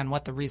 depending on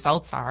what the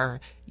results are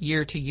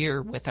year to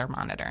year with our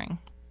monitoring.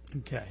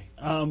 Okay.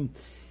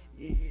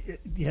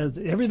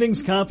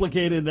 Everything's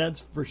complicated, that's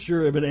for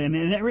sure. But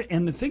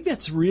and the thing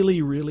that's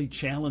really, really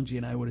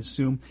challenging, I would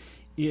assume,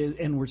 is,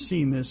 and we're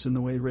seeing this in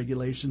the way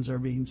regulations are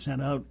being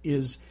sent out,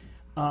 is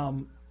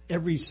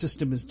every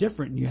system is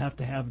different, and you have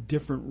to have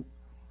different.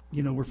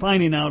 We're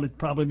finding out it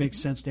probably makes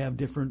sense to have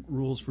different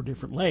rules for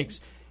different lakes.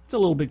 It's a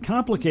little bit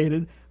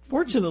complicated.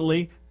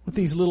 Fortunately, with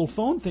these little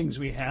phone things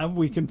we have,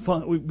 we can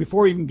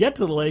before we even get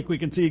to the lake, we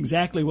can see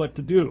exactly what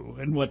to do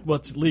and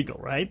what's legal,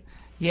 right?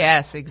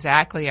 Yes,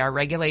 exactly. Our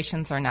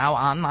regulations are now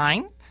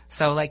online.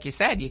 So like you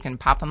said, you can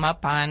pop them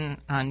up on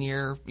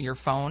your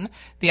phone.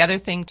 The other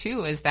thing,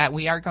 too, is that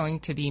we are going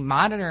to be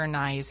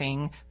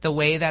modernizing the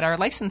way that our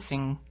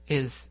licensing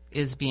is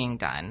being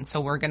done. So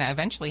we're going to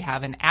eventually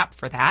have an app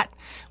for that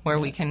where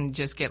we can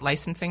just get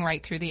licensing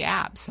right through the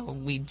app. So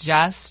we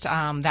just,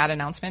 that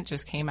announcement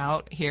just came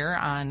out here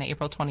on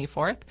April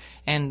 24th,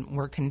 and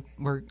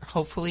we're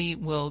hopefully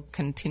will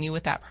continue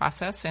with that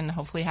process and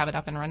hopefully have it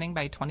up and running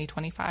by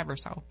 2025 or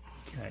so.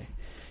 Okay.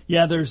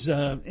 Yeah, there's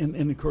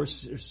and of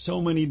course there's so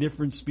many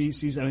different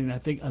species. I mean,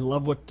 I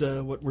love what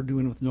we're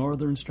doing with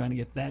northerns, trying to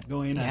get that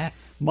going. Yes.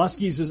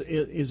 Muskies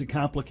is a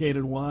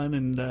complicated one,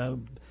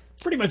 and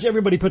pretty much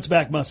everybody puts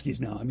back muskies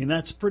now. I mean,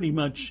 that's pretty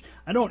much.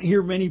 I don't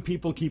hear many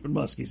people keeping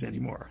muskies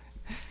anymore.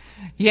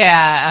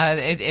 Yeah,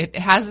 it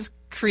has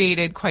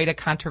created quite a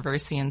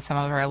controversy in some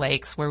of our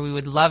lakes where we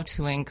would love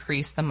to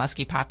increase the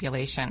muskie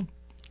population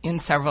in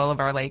several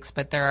of our lakes,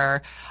 but there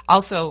are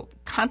also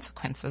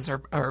consequences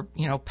or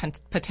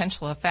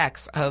potential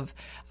effects of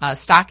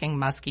stocking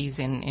muskies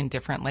in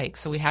different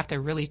lakes. So we have to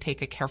really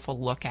take a careful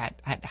look at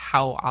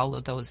how all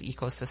of those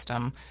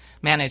ecosystem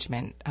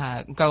management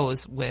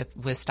goes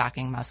with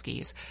stocking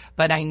muskies.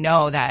 But I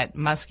know that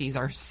muskies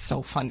are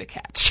so fun to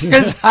catch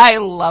because I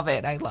love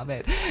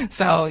it.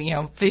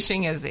 So,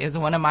 fishing is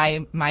one of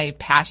my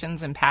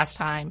passions and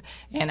pastime,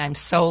 and I'm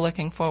so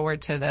looking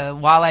forward to the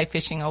walleye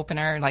fishing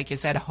opener. Like you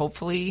said,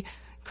 hopefully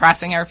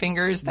crossing our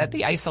fingers that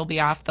the ice will be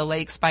off the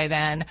lakes by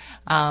then.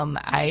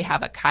 I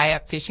have a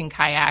fishing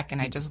kayak,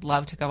 and I just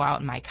love to go out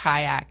in my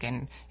kayak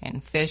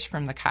and fish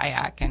from the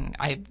kayak. And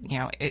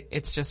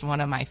it's just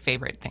one of my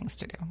favorite things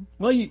to do.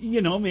 Well,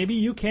 maybe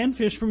you can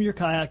fish from your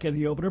kayak at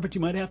the opener, but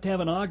you might have to have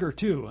an auger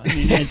too. I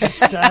mean,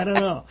 I don't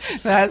know.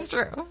 That's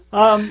true.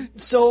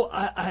 So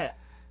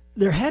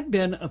there had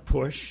been a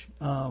push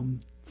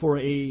for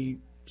a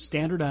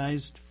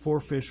standardized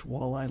 4-fish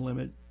walleye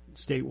limit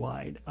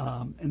statewide,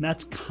 and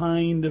that's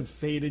kind of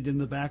faded in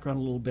the background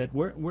a little bit.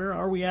 Where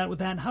are we at with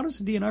that, and how does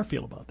the DNR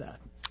feel about that?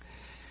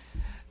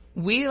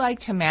 We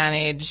like to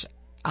manage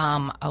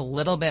a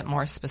little bit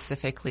more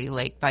specifically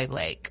lake by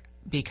lake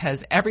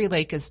because every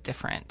lake is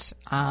different.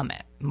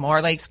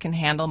 More lakes can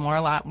handle more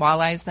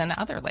walleyes than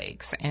other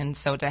lakes, and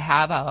so to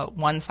have a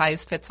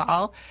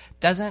one-size-fits-all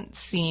doesn't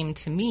seem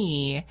to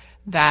me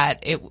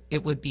that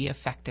it would be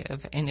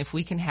effective. And if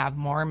we can have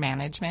more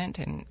management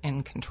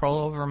and control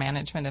over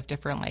management of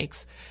different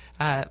lakes,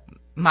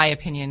 my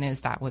opinion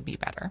is that would be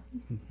better.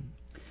 Mm-hmm.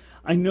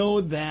 I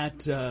know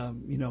that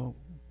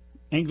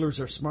anglers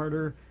are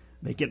smarter.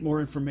 They get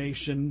more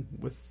information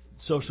with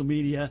social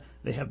media.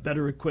 They have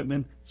better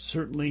equipment.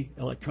 Certainly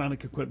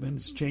electronic equipment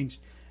has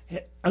changed.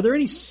 Are there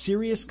any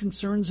serious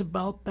concerns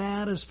about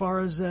that as far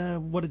as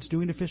what it's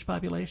doing to fish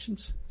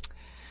populations?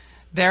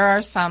 There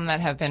are some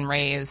that have been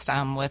raised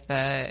with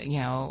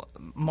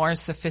more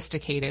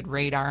sophisticated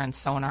radar and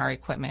sonar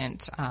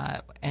equipment,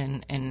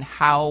 and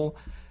how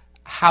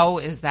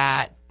is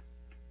that?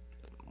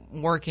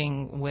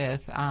 working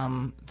with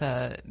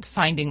the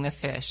finding the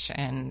fish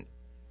and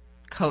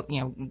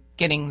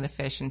getting the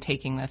fish and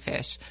taking the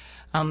fish.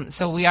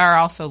 So we are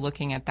also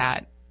looking at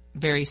that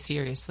very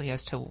seriously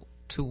as to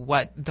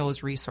what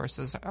those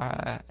resources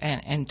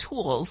and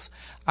tools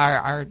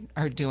are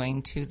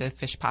doing to the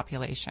fish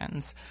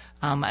populations.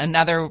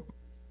 Another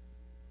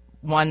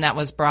one that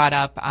was brought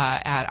up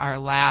at our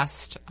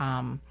last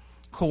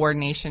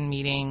coordination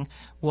meeting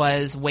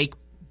was wake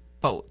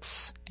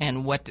boats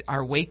and what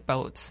are wake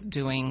boats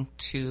doing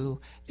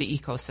to the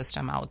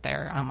ecosystem out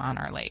there on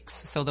our lakes.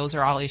 So those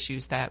are all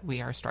issues that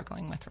we are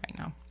struggling with right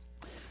now.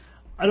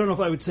 I don't know if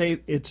I would say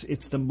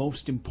it's the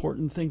most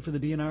important thing for the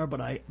DNR, but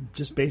I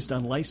just based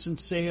on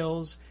license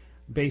sales,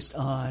 based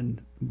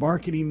on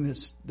marketing,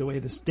 the way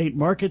the state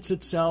markets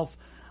itself,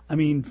 I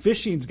mean,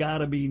 fishing's got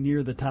to be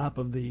near the top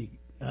of the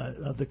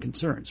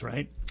concerns,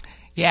 right?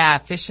 Yeah,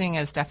 fishing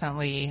is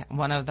definitely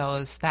one of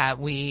those that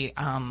we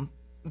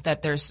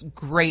that there's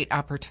great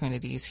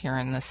opportunities here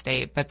in the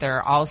state, but there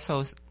are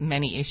also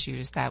many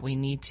issues that we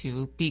need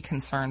to be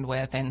concerned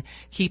with and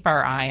keep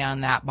our eye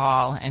on that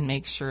ball and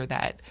make sure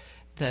that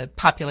the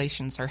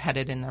populations are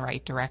headed in the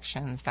right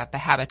directions, that the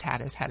habitat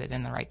is headed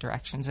in the right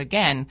directions,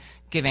 again,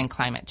 given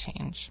climate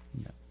change.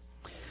 Yeah.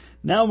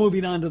 Now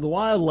moving on to the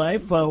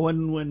wildlife,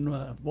 when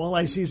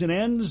walleye season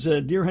ends,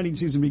 deer hunting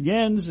season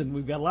begins, and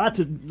we've got lots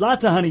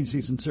of hunting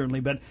season certainly,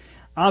 but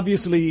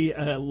obviously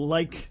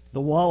like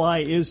the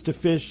walleye is to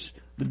fish,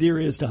 the deer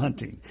is to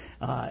hunting.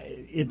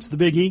 It's the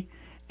biggie,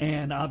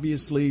 and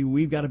obviously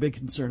we've got a big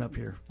concern up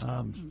here,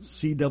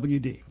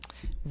 CWD.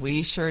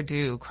 We sure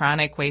do.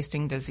 Chronic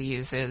wasting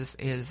disease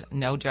is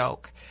no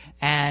joke.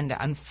 And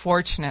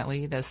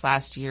unfortunately, this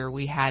last year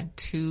we had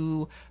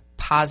 2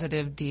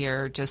 positive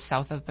deer just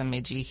south of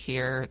Bemidji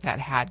here that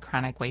had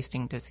chronic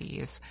wasting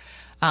disease.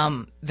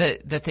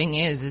 The thing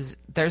is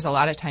there's a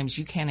lot of times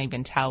you can't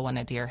even tell when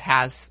a deer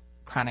has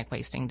chronic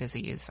wasting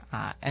disease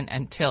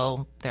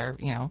until they're,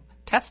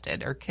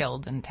 tested or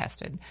killed and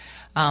tested.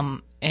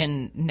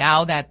 And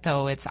now that,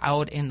 though, it's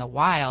out in the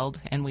wild,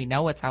 and we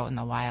know it's out in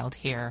the wild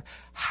here,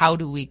 how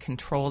do we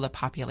control the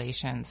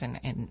populations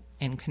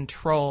and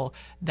control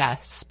the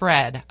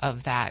spread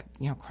of that,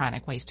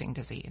 chronic wasting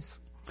disease?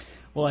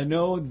 Well, I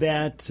know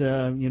that,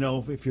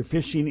 if you're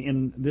fishing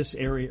in this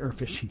area,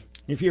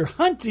 if you're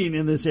hunting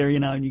in this area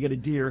now and you get a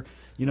deer,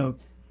 you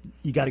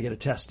got to get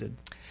it tested,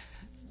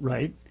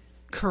 right?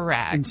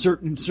 Correct. In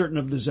certain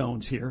of the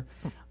zones here.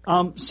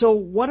 So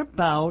what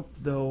about,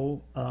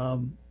 though,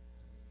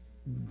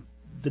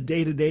 the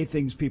day-to-day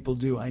things people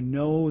do? I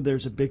know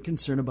there's a big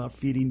concern about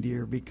feeding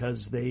deer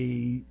because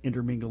they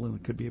intermingle and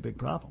it could be a big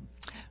problem.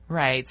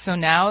 Right. So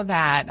now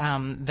that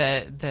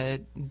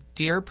the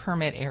deer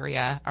permit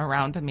area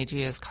around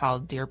Bemidji is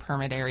called Deer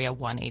Permit Area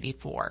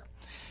 184.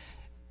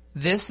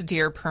 This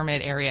deer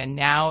permit area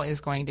now is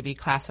going to be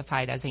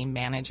classified as a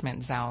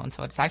management zone.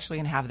 So it's actually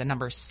going to have the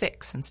number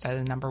 6 instead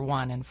of the number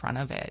 1 in front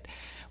of it.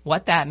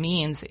 What that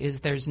means is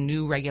there's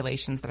new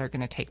regulations that are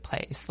going to take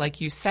place. Like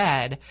you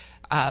said,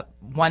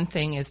 one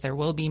thing is there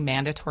will be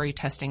mandatory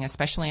testing,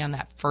 especially on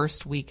that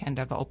first weekend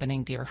of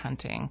opening deer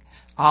hunting.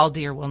 All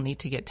deer will need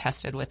to get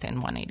tested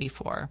within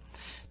 184.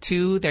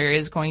 2, there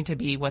is going to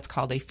be what's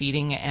called a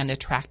feeding and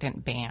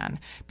attractant ban.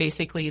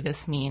 Basically,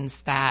 this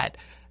means that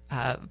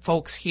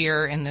folks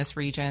here in this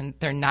region,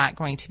 they're not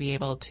going to be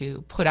able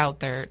to put out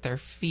their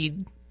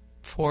feed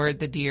for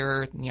the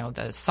deer,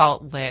 the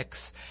salt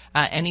licks,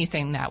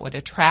 anything that would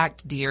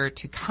attract deer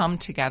to come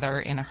together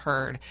in a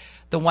herd.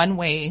 The one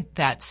way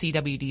that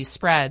CWD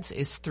spreads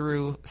is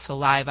through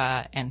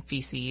saliva and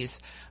feces.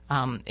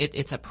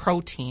 It's a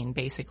protein,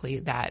 basically,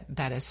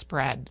 that is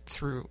spread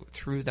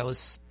through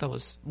those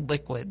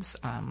liquids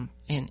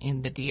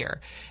in the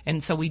deer.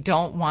 And so we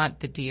don't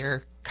want the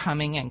deer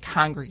coming and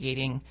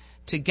congregating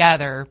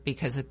together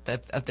because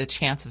of the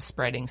chance of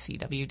spreading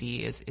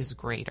CWD is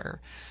greater.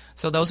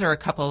 So those are a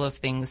couple of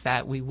things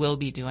that we will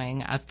be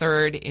doing. A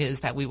third is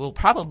that we will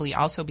probably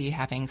also be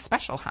having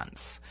special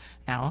hunts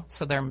now.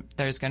 So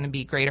there's going to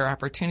be greater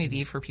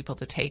opportunity for people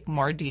to take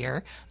more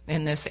deer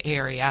in this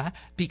area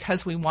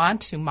because we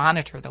want to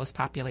monitor those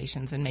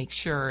populations and make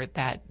sure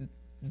that,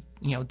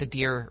 the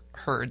deer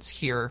herds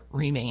here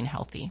remain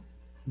healthy.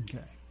 Okay.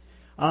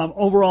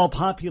 Overall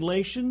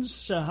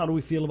populations, how do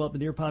we feel about the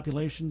deer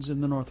populations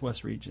in the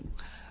Northwest region?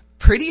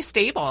 Pretty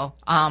stable,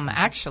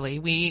 actually.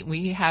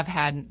 We have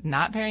had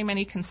not very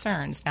many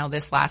concerns. Now,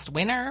 this last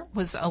winter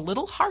was a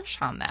little harsh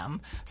on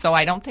them, so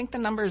I don't think the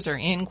numbers are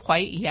in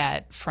quite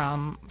yet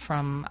from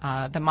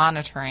the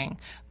monitoring.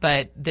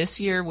 But this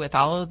year, with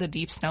all of the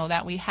deep snow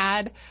that we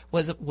had,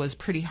 was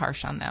pretty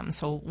harsh on them.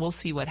 So we'll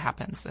see what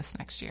happens this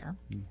next year.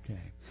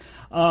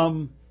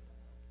 Okay.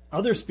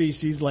 Other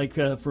species, like,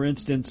 for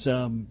instance,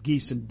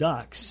 geese and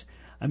ducks,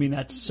 I mean,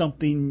 that's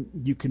something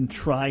you can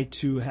try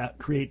to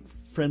create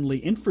friendly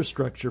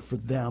infrastructure for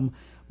them.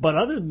 But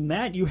other than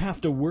that, you have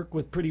to work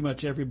with pretty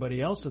much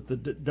everybody else that the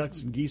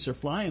ducks and geese are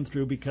flying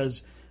through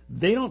because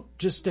they don't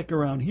just stick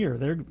around here.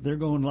 They're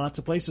going lots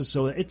of places.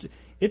 So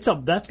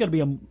that's got to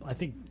be, I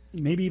think,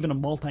 maybe even a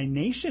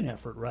multi-nation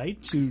effort,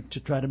 right, to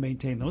try to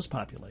maintain those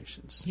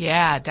populations.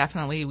 Yeah,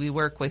 definitely. We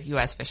work with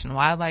U.S. Fish and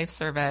Wildlife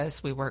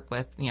Service. We work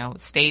with,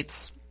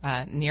 states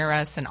near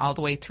us and all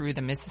the way through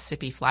the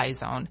Mississippi Fly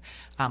Zone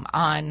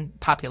on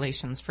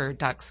populations for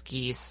ducks,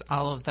 geese,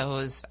 all of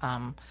those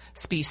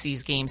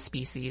game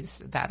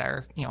species that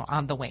are,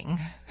 on the wing.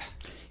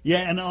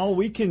 Yeah, and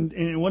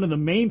and one of the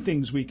main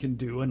things we can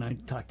do, and I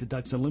talk to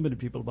Ducks Unlimited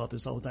people about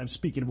this all the time,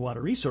 speaking of water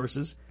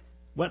resources,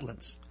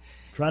 wetlands.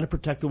 Try to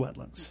protect the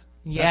wetlands.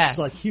 Yes. That's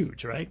like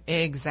huge, right?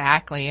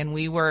 Exactly. And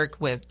we work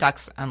with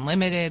Ducks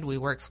Unlimited. We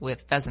work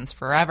with Pheasants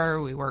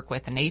Forever. We work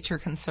with the Nature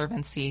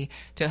Conservancy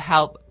to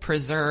help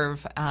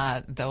preserve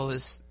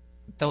those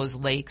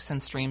lakes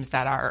and streams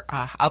that are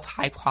of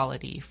high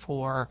quality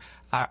for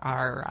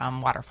our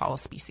waterfowl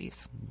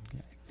species.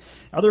 Okay.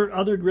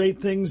 Other great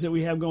things that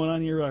we have going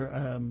on here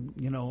are,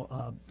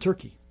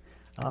 turkey.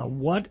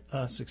 What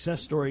a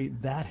success story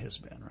that has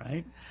been,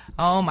 right?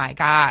 Oh my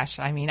gosh.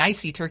 I mean, I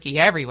see turkey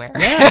everywhere.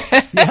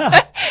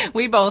 Yeah.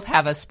 We both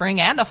have a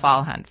spring and a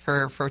fall hunt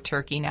for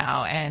turkey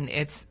now, and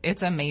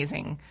it's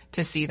amazing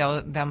to see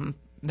them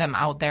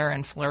out there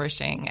and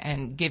flourishing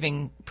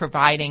and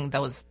providing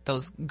those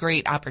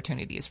great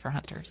opportunities for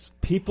hunters.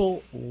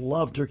 People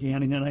love turkey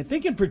hunting, and I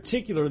think in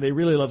particular they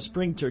really love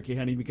spring turkey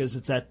hunting because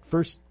it's that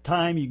first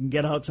time you can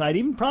get outside,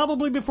 even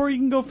probably before you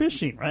can go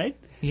fishing, right?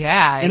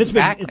 Yeah, and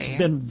exactly. It's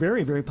been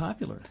very, very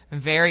popular.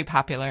 Very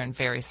popular and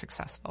very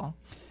successful.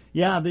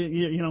 Yeah,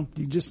 you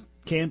just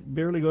can't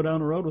barely go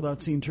down the road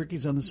without seeing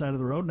turkeys on the side of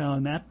the road now,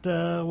 and that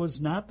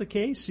was not the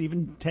case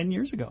even 10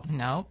 years ago.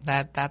 No,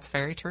 that's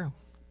very true.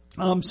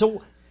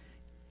 So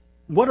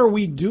what are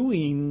we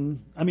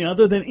doing? I mean,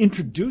 other than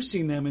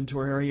introducing them into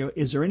our area,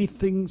 is there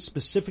anything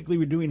specifically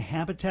we're doing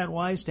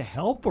habitat-wise to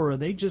help, or are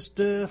they just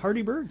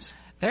hardy birds?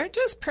 They're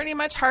just pretty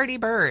much hardy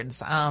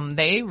birds.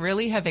 They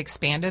really have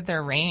expanded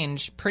their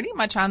range pretty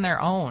much on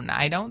their own.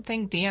 I don't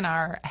think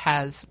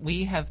DNR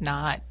we have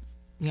not,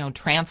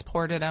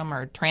 transported them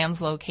or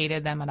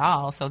translocated them at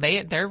all. So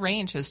their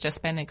range has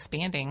just been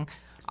expanding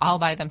all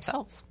by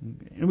themselves.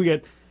 And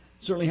we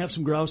certainly have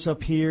some grouse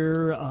up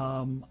here.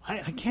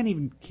 I can't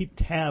even keep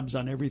tabs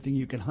on everything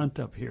you can hunt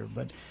up here.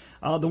 But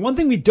the one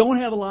thing we don't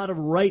have a lot of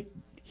right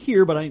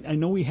here, but I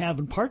know we have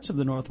in parts of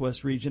the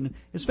Northwest region,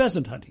 is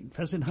pheasant hunting.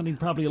 Pheasant hunting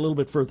probably a little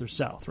bit further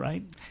south,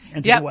 right?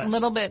 And to the west. A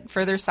little bit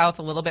further south,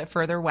 a little bit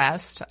further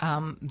west.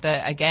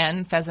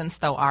 Pheasants,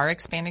 though, are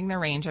expanding their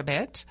range a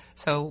bit.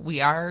 So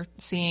we are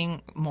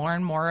seeing more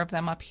and more of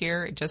them up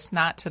here, just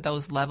not to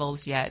those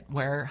levels yet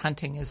where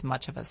hunting is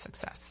much of a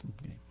success.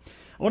 Okay.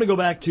 I want to go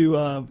back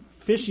to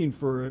fishing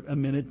for a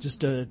minute,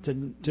 just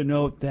to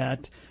note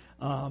that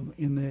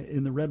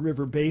in the Red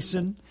River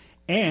Basin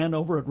and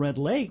over at Red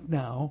Lake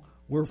now,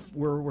 we're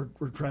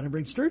trying to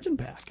bring sturgeon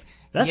back.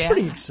 That's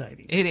pretty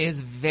exciting. It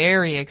is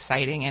very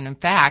exciting. And in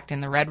fact,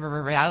 in the Red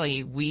River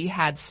Valley, we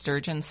had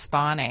sturgeon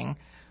spawning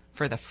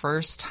for the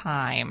first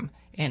time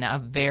in a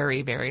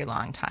very, very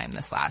long time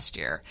this last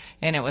year.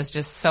 And it was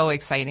just so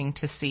exciting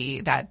to see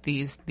that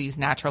these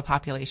natural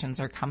populations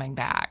are coming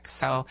back.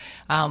 So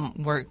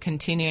we're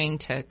continuing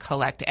to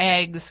collect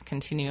eggs,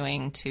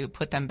 continuing to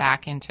put them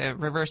back into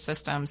river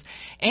systems,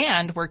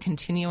 and we're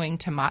continuing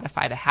to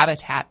modify the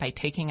habitat by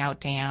taking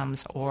out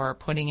dams or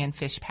putting in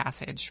fish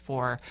passage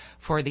for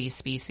these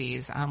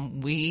species.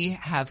 We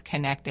have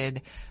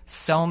connected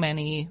so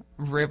many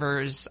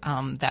rivers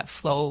that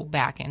flow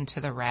back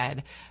into the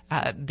Red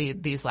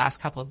these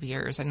last couple of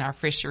years, and our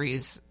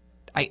fisheries,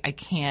 I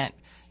can't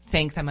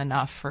thank them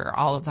enough for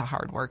all of the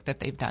hard work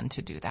that they've done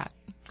to do that.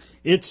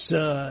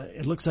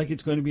 It looks like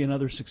it's going to be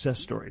another success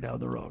story down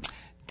the road.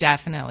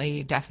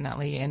 Definitely,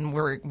 and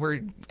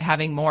we're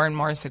having more and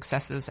more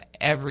successes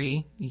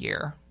every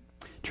year.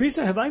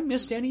 Theresa, have I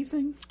missed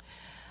anything?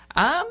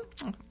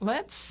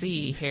 Let's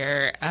see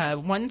here.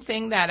 One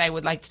thing that I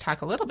would like to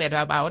talk a little bit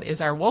about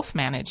is our wolf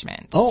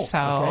management. Oh,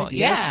 so okay.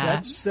 yeah,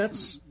 yes,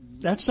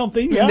 that's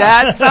something. Yeah.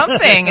 That's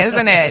something,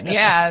 isn't it?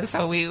 Yeah.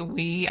 So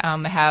we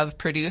have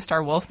produced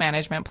our wolf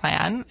management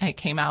plan. It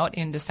came out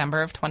in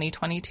December of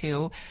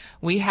 2022.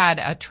 We had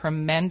a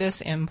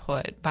tremendous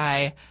input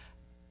by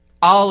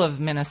all of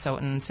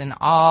Minnesotans in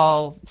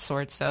all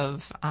sorts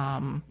of,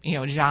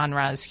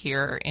 genres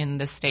here in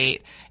the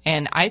state.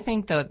 And I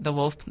think the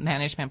wolf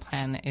management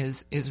plan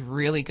is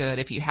really good.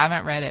 If you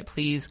haven't read it,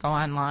 please go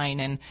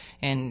online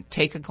and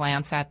take a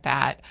glance at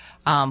that.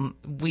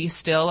 We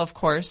still, of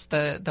course,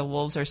 the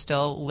wolves are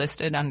still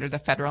listed under the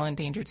Federal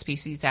Endangered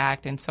Species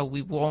Act. And so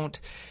we won't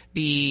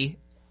be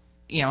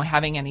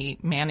having any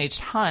managed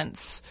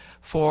hunts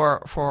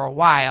for a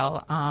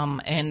while.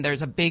 And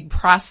there's a big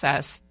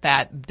process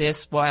that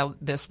this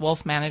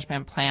wolf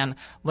management plan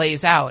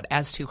lays out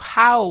as to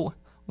how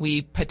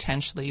we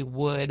potentially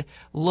would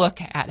look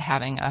at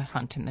having a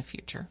hunt in the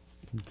future.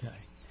 Okay.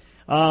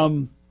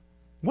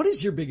 What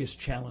is your biggest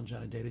challenge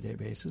on a day-to-day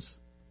basis?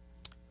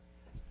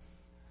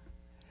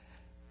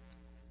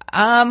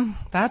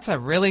 That's a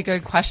really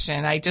good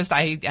question.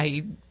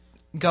 I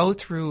go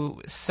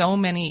through so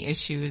many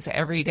issues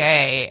every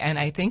day, and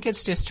I think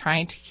it's just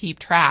trying to keep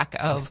track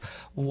of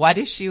what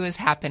issue is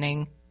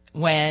happening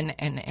when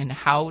and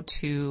how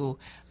to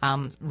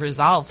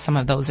resolve some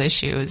of those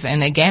issues.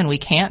 And again, we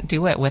can't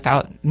do it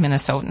without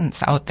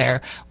Minnesotans out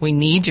there. We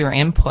need your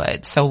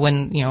input. So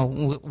when,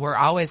 we're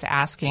always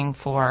asking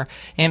for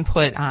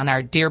input on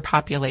our deer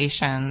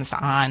populations,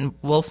 on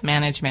wolf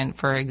management,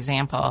 for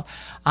example,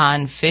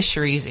 on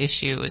fisheries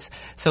issues.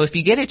 So if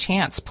you get a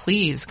chance,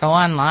 please go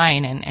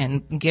online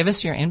and give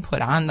us your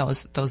input on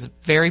those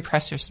very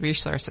precious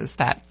resources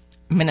that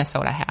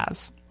Minnesota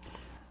has.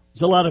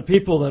 There's a lot of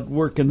people that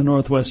work in the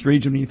Northwest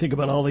region. When you think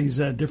about all these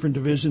different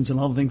divisions and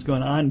all the things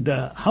going on,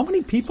 how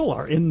many people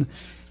are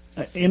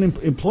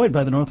employed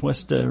by the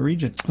Northwest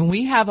region?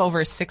 We have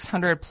over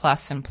 600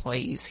 plus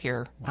employees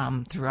here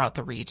throughout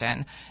the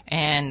region,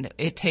 and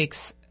it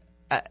takes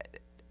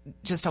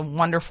just a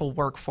wonderful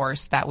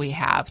workforce that we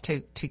have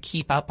to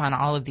keep up on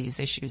all of these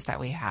issues that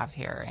we have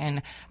here.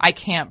 And I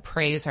can't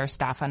praise our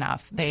staff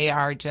enough. They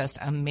are just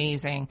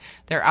amazing.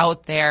 They're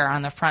out there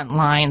on the front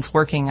lines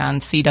working on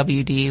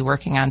CWD,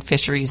 working on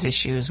fisheries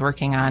issues,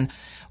 working on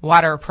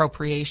water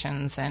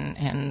appropriations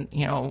and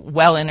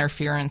well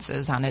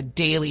interferences on a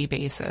daily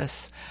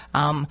basis,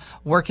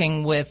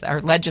 working with our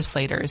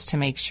legislators to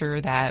make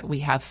sure that we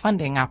have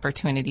funding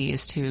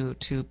opportunities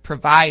to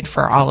provide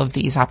for all of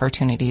these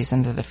opportunities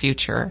into the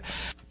future.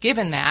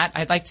 Given that,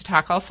 I'd like to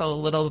talk also a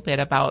little bit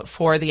about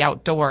For the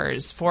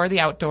Outdoors. For the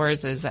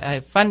Outdoors is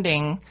a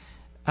funding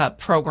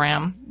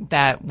program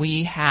that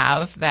we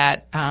have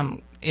that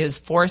is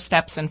 4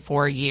 steps in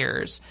 4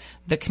 years.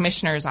 The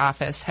Commissioner's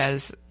Office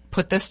has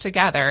put this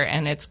together,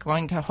 and it's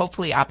going to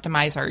hopefully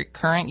optimize our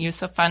current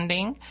use of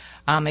funding,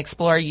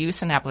 explore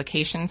use and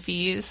application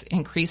fees,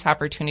 increase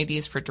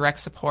opportunities for direct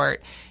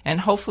support, and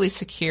hopefully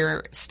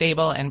secure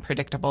stable and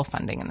predictable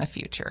funding in the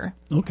future.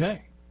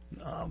 Okay.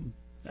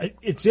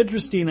 It's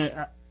interesting.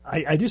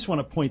 I just want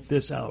to point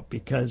this out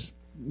because,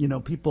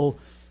 people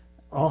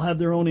all have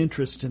their own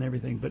interests and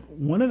everything, but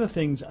one of the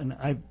things, and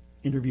I've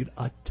interviewed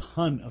a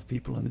ton of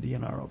people in the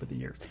DNR over the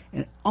years,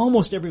 and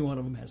almost every one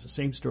of them has the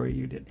same story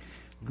you did.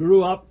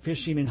 Grew up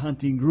fishing and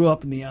hunting, grew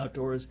up in the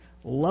outdoors,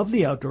 love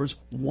the outdoors,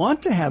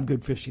 want to have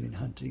good fishing and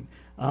hunting.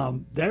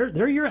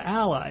 They're your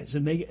allies,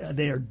 and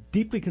they are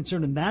deeply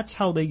concerned, and that's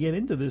how they get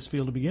into this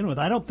field to begin with.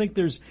 I don't think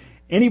there's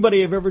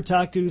anybody I've ever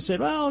talked to who said,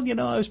 well,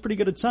 I was pretty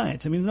good at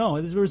science. I mean, no,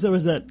 there was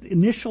that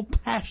initial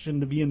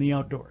passion to be in the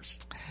outdoors.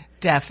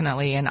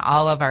 Definitely, and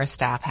all of our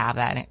staff have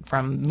that,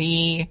 from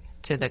me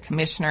to the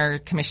Commissioner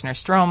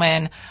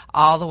Stroman,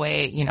 all the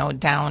way,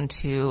 down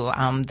to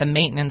the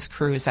maintenance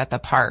crews at the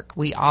park.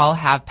 We all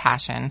have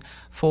passion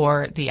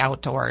for the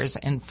outdoors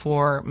and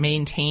for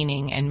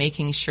maintaining and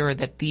making sure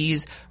that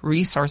these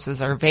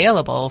resources are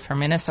available for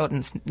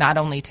Minnesotans, not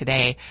only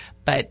today,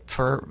 but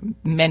for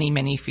many,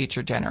 many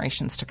future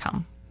generations to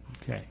come.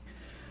 Okay.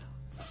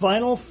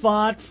 Final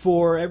thought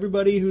for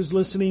everybody who's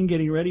listening,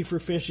 getting ready for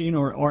fishing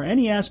or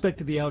any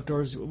aspect of the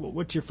outdoors.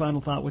 What's your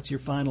final thought? What's your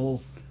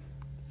final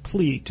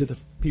plea to the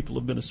people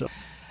of Minnesota?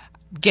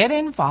 Get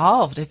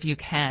involved if you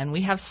can.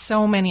 We have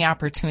so many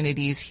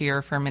opportunities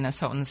here for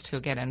Minnesotans to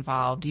get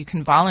involved. You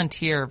can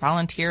volunteer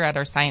at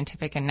our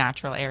scientific and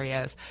natural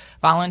areas,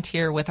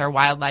 volunteer with our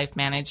wildlife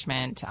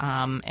management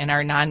and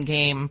our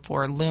non-game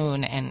for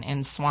loon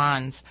and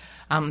swans.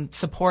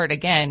 Support,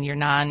 again, your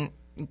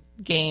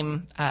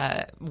non-game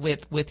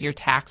with your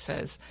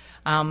taxes.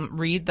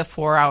 Read the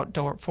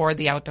For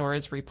the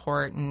Outdoors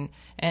report,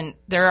 and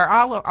there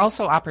are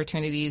also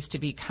opportunities to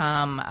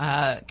become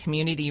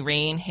community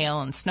rain,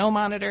 hail, and snow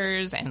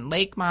monitors and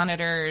lake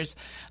monitors.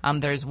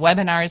 There's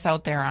webinars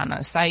out there on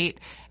the site,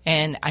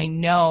 and I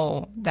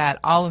know that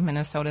all of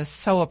Minnesota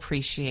so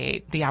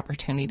appreciate the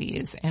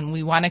opportunities, and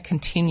we want to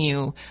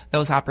continue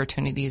those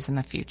opportunities in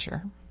the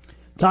future.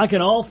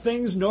 Talking all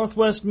things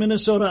Northwest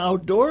Minnesota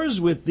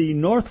Outdoors with the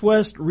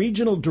Northwest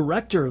Regional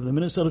Director of the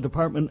Minnesota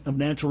Department of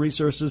Natural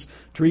Resources,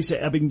 Theresa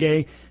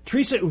Ebbenga.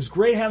 Theresa, it was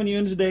great having you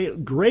in today.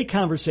 Great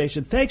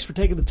conversation. Thanks for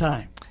taking the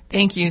time.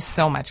 Thank you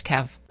so much,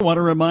 Kev. I want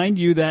to remind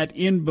you that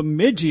in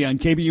Bemidji on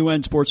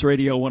KBUN Sports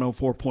Radio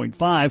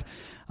 104.5,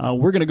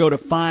 we're going to go to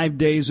 5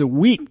 days a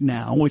week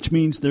now, which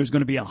means there's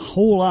going to be a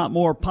whole lot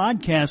more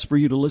podcasts for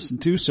you to listen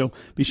to. So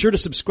be sure to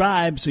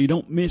subscribe so you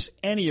don't miss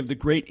any of the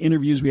great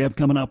interviews we have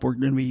coming up. We're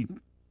going to be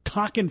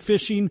talking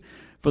fishing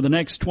for the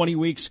next 20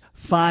 weeks,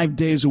 5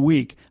 days a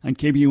week on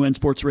KBUN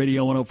Sports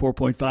Radio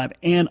 104.5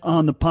 and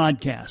on the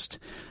podcast.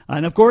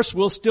 And, of course,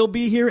 we'll still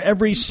be here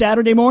every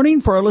Saturday morning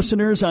for our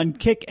listeners on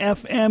Kick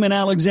FM in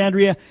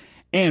Alexandria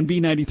and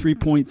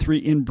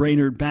B93.3 in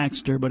Brainerd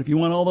Baxter. But if you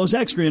want all those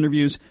extra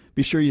interviews,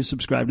 be sure you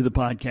subscribe to the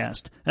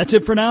podcast. That's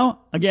it for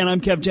now. Again,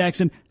 I'm Kev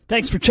Jackson.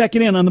 Thanks for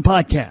checking in on the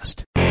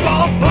podcast.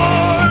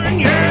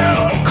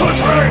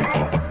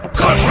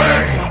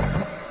 Country!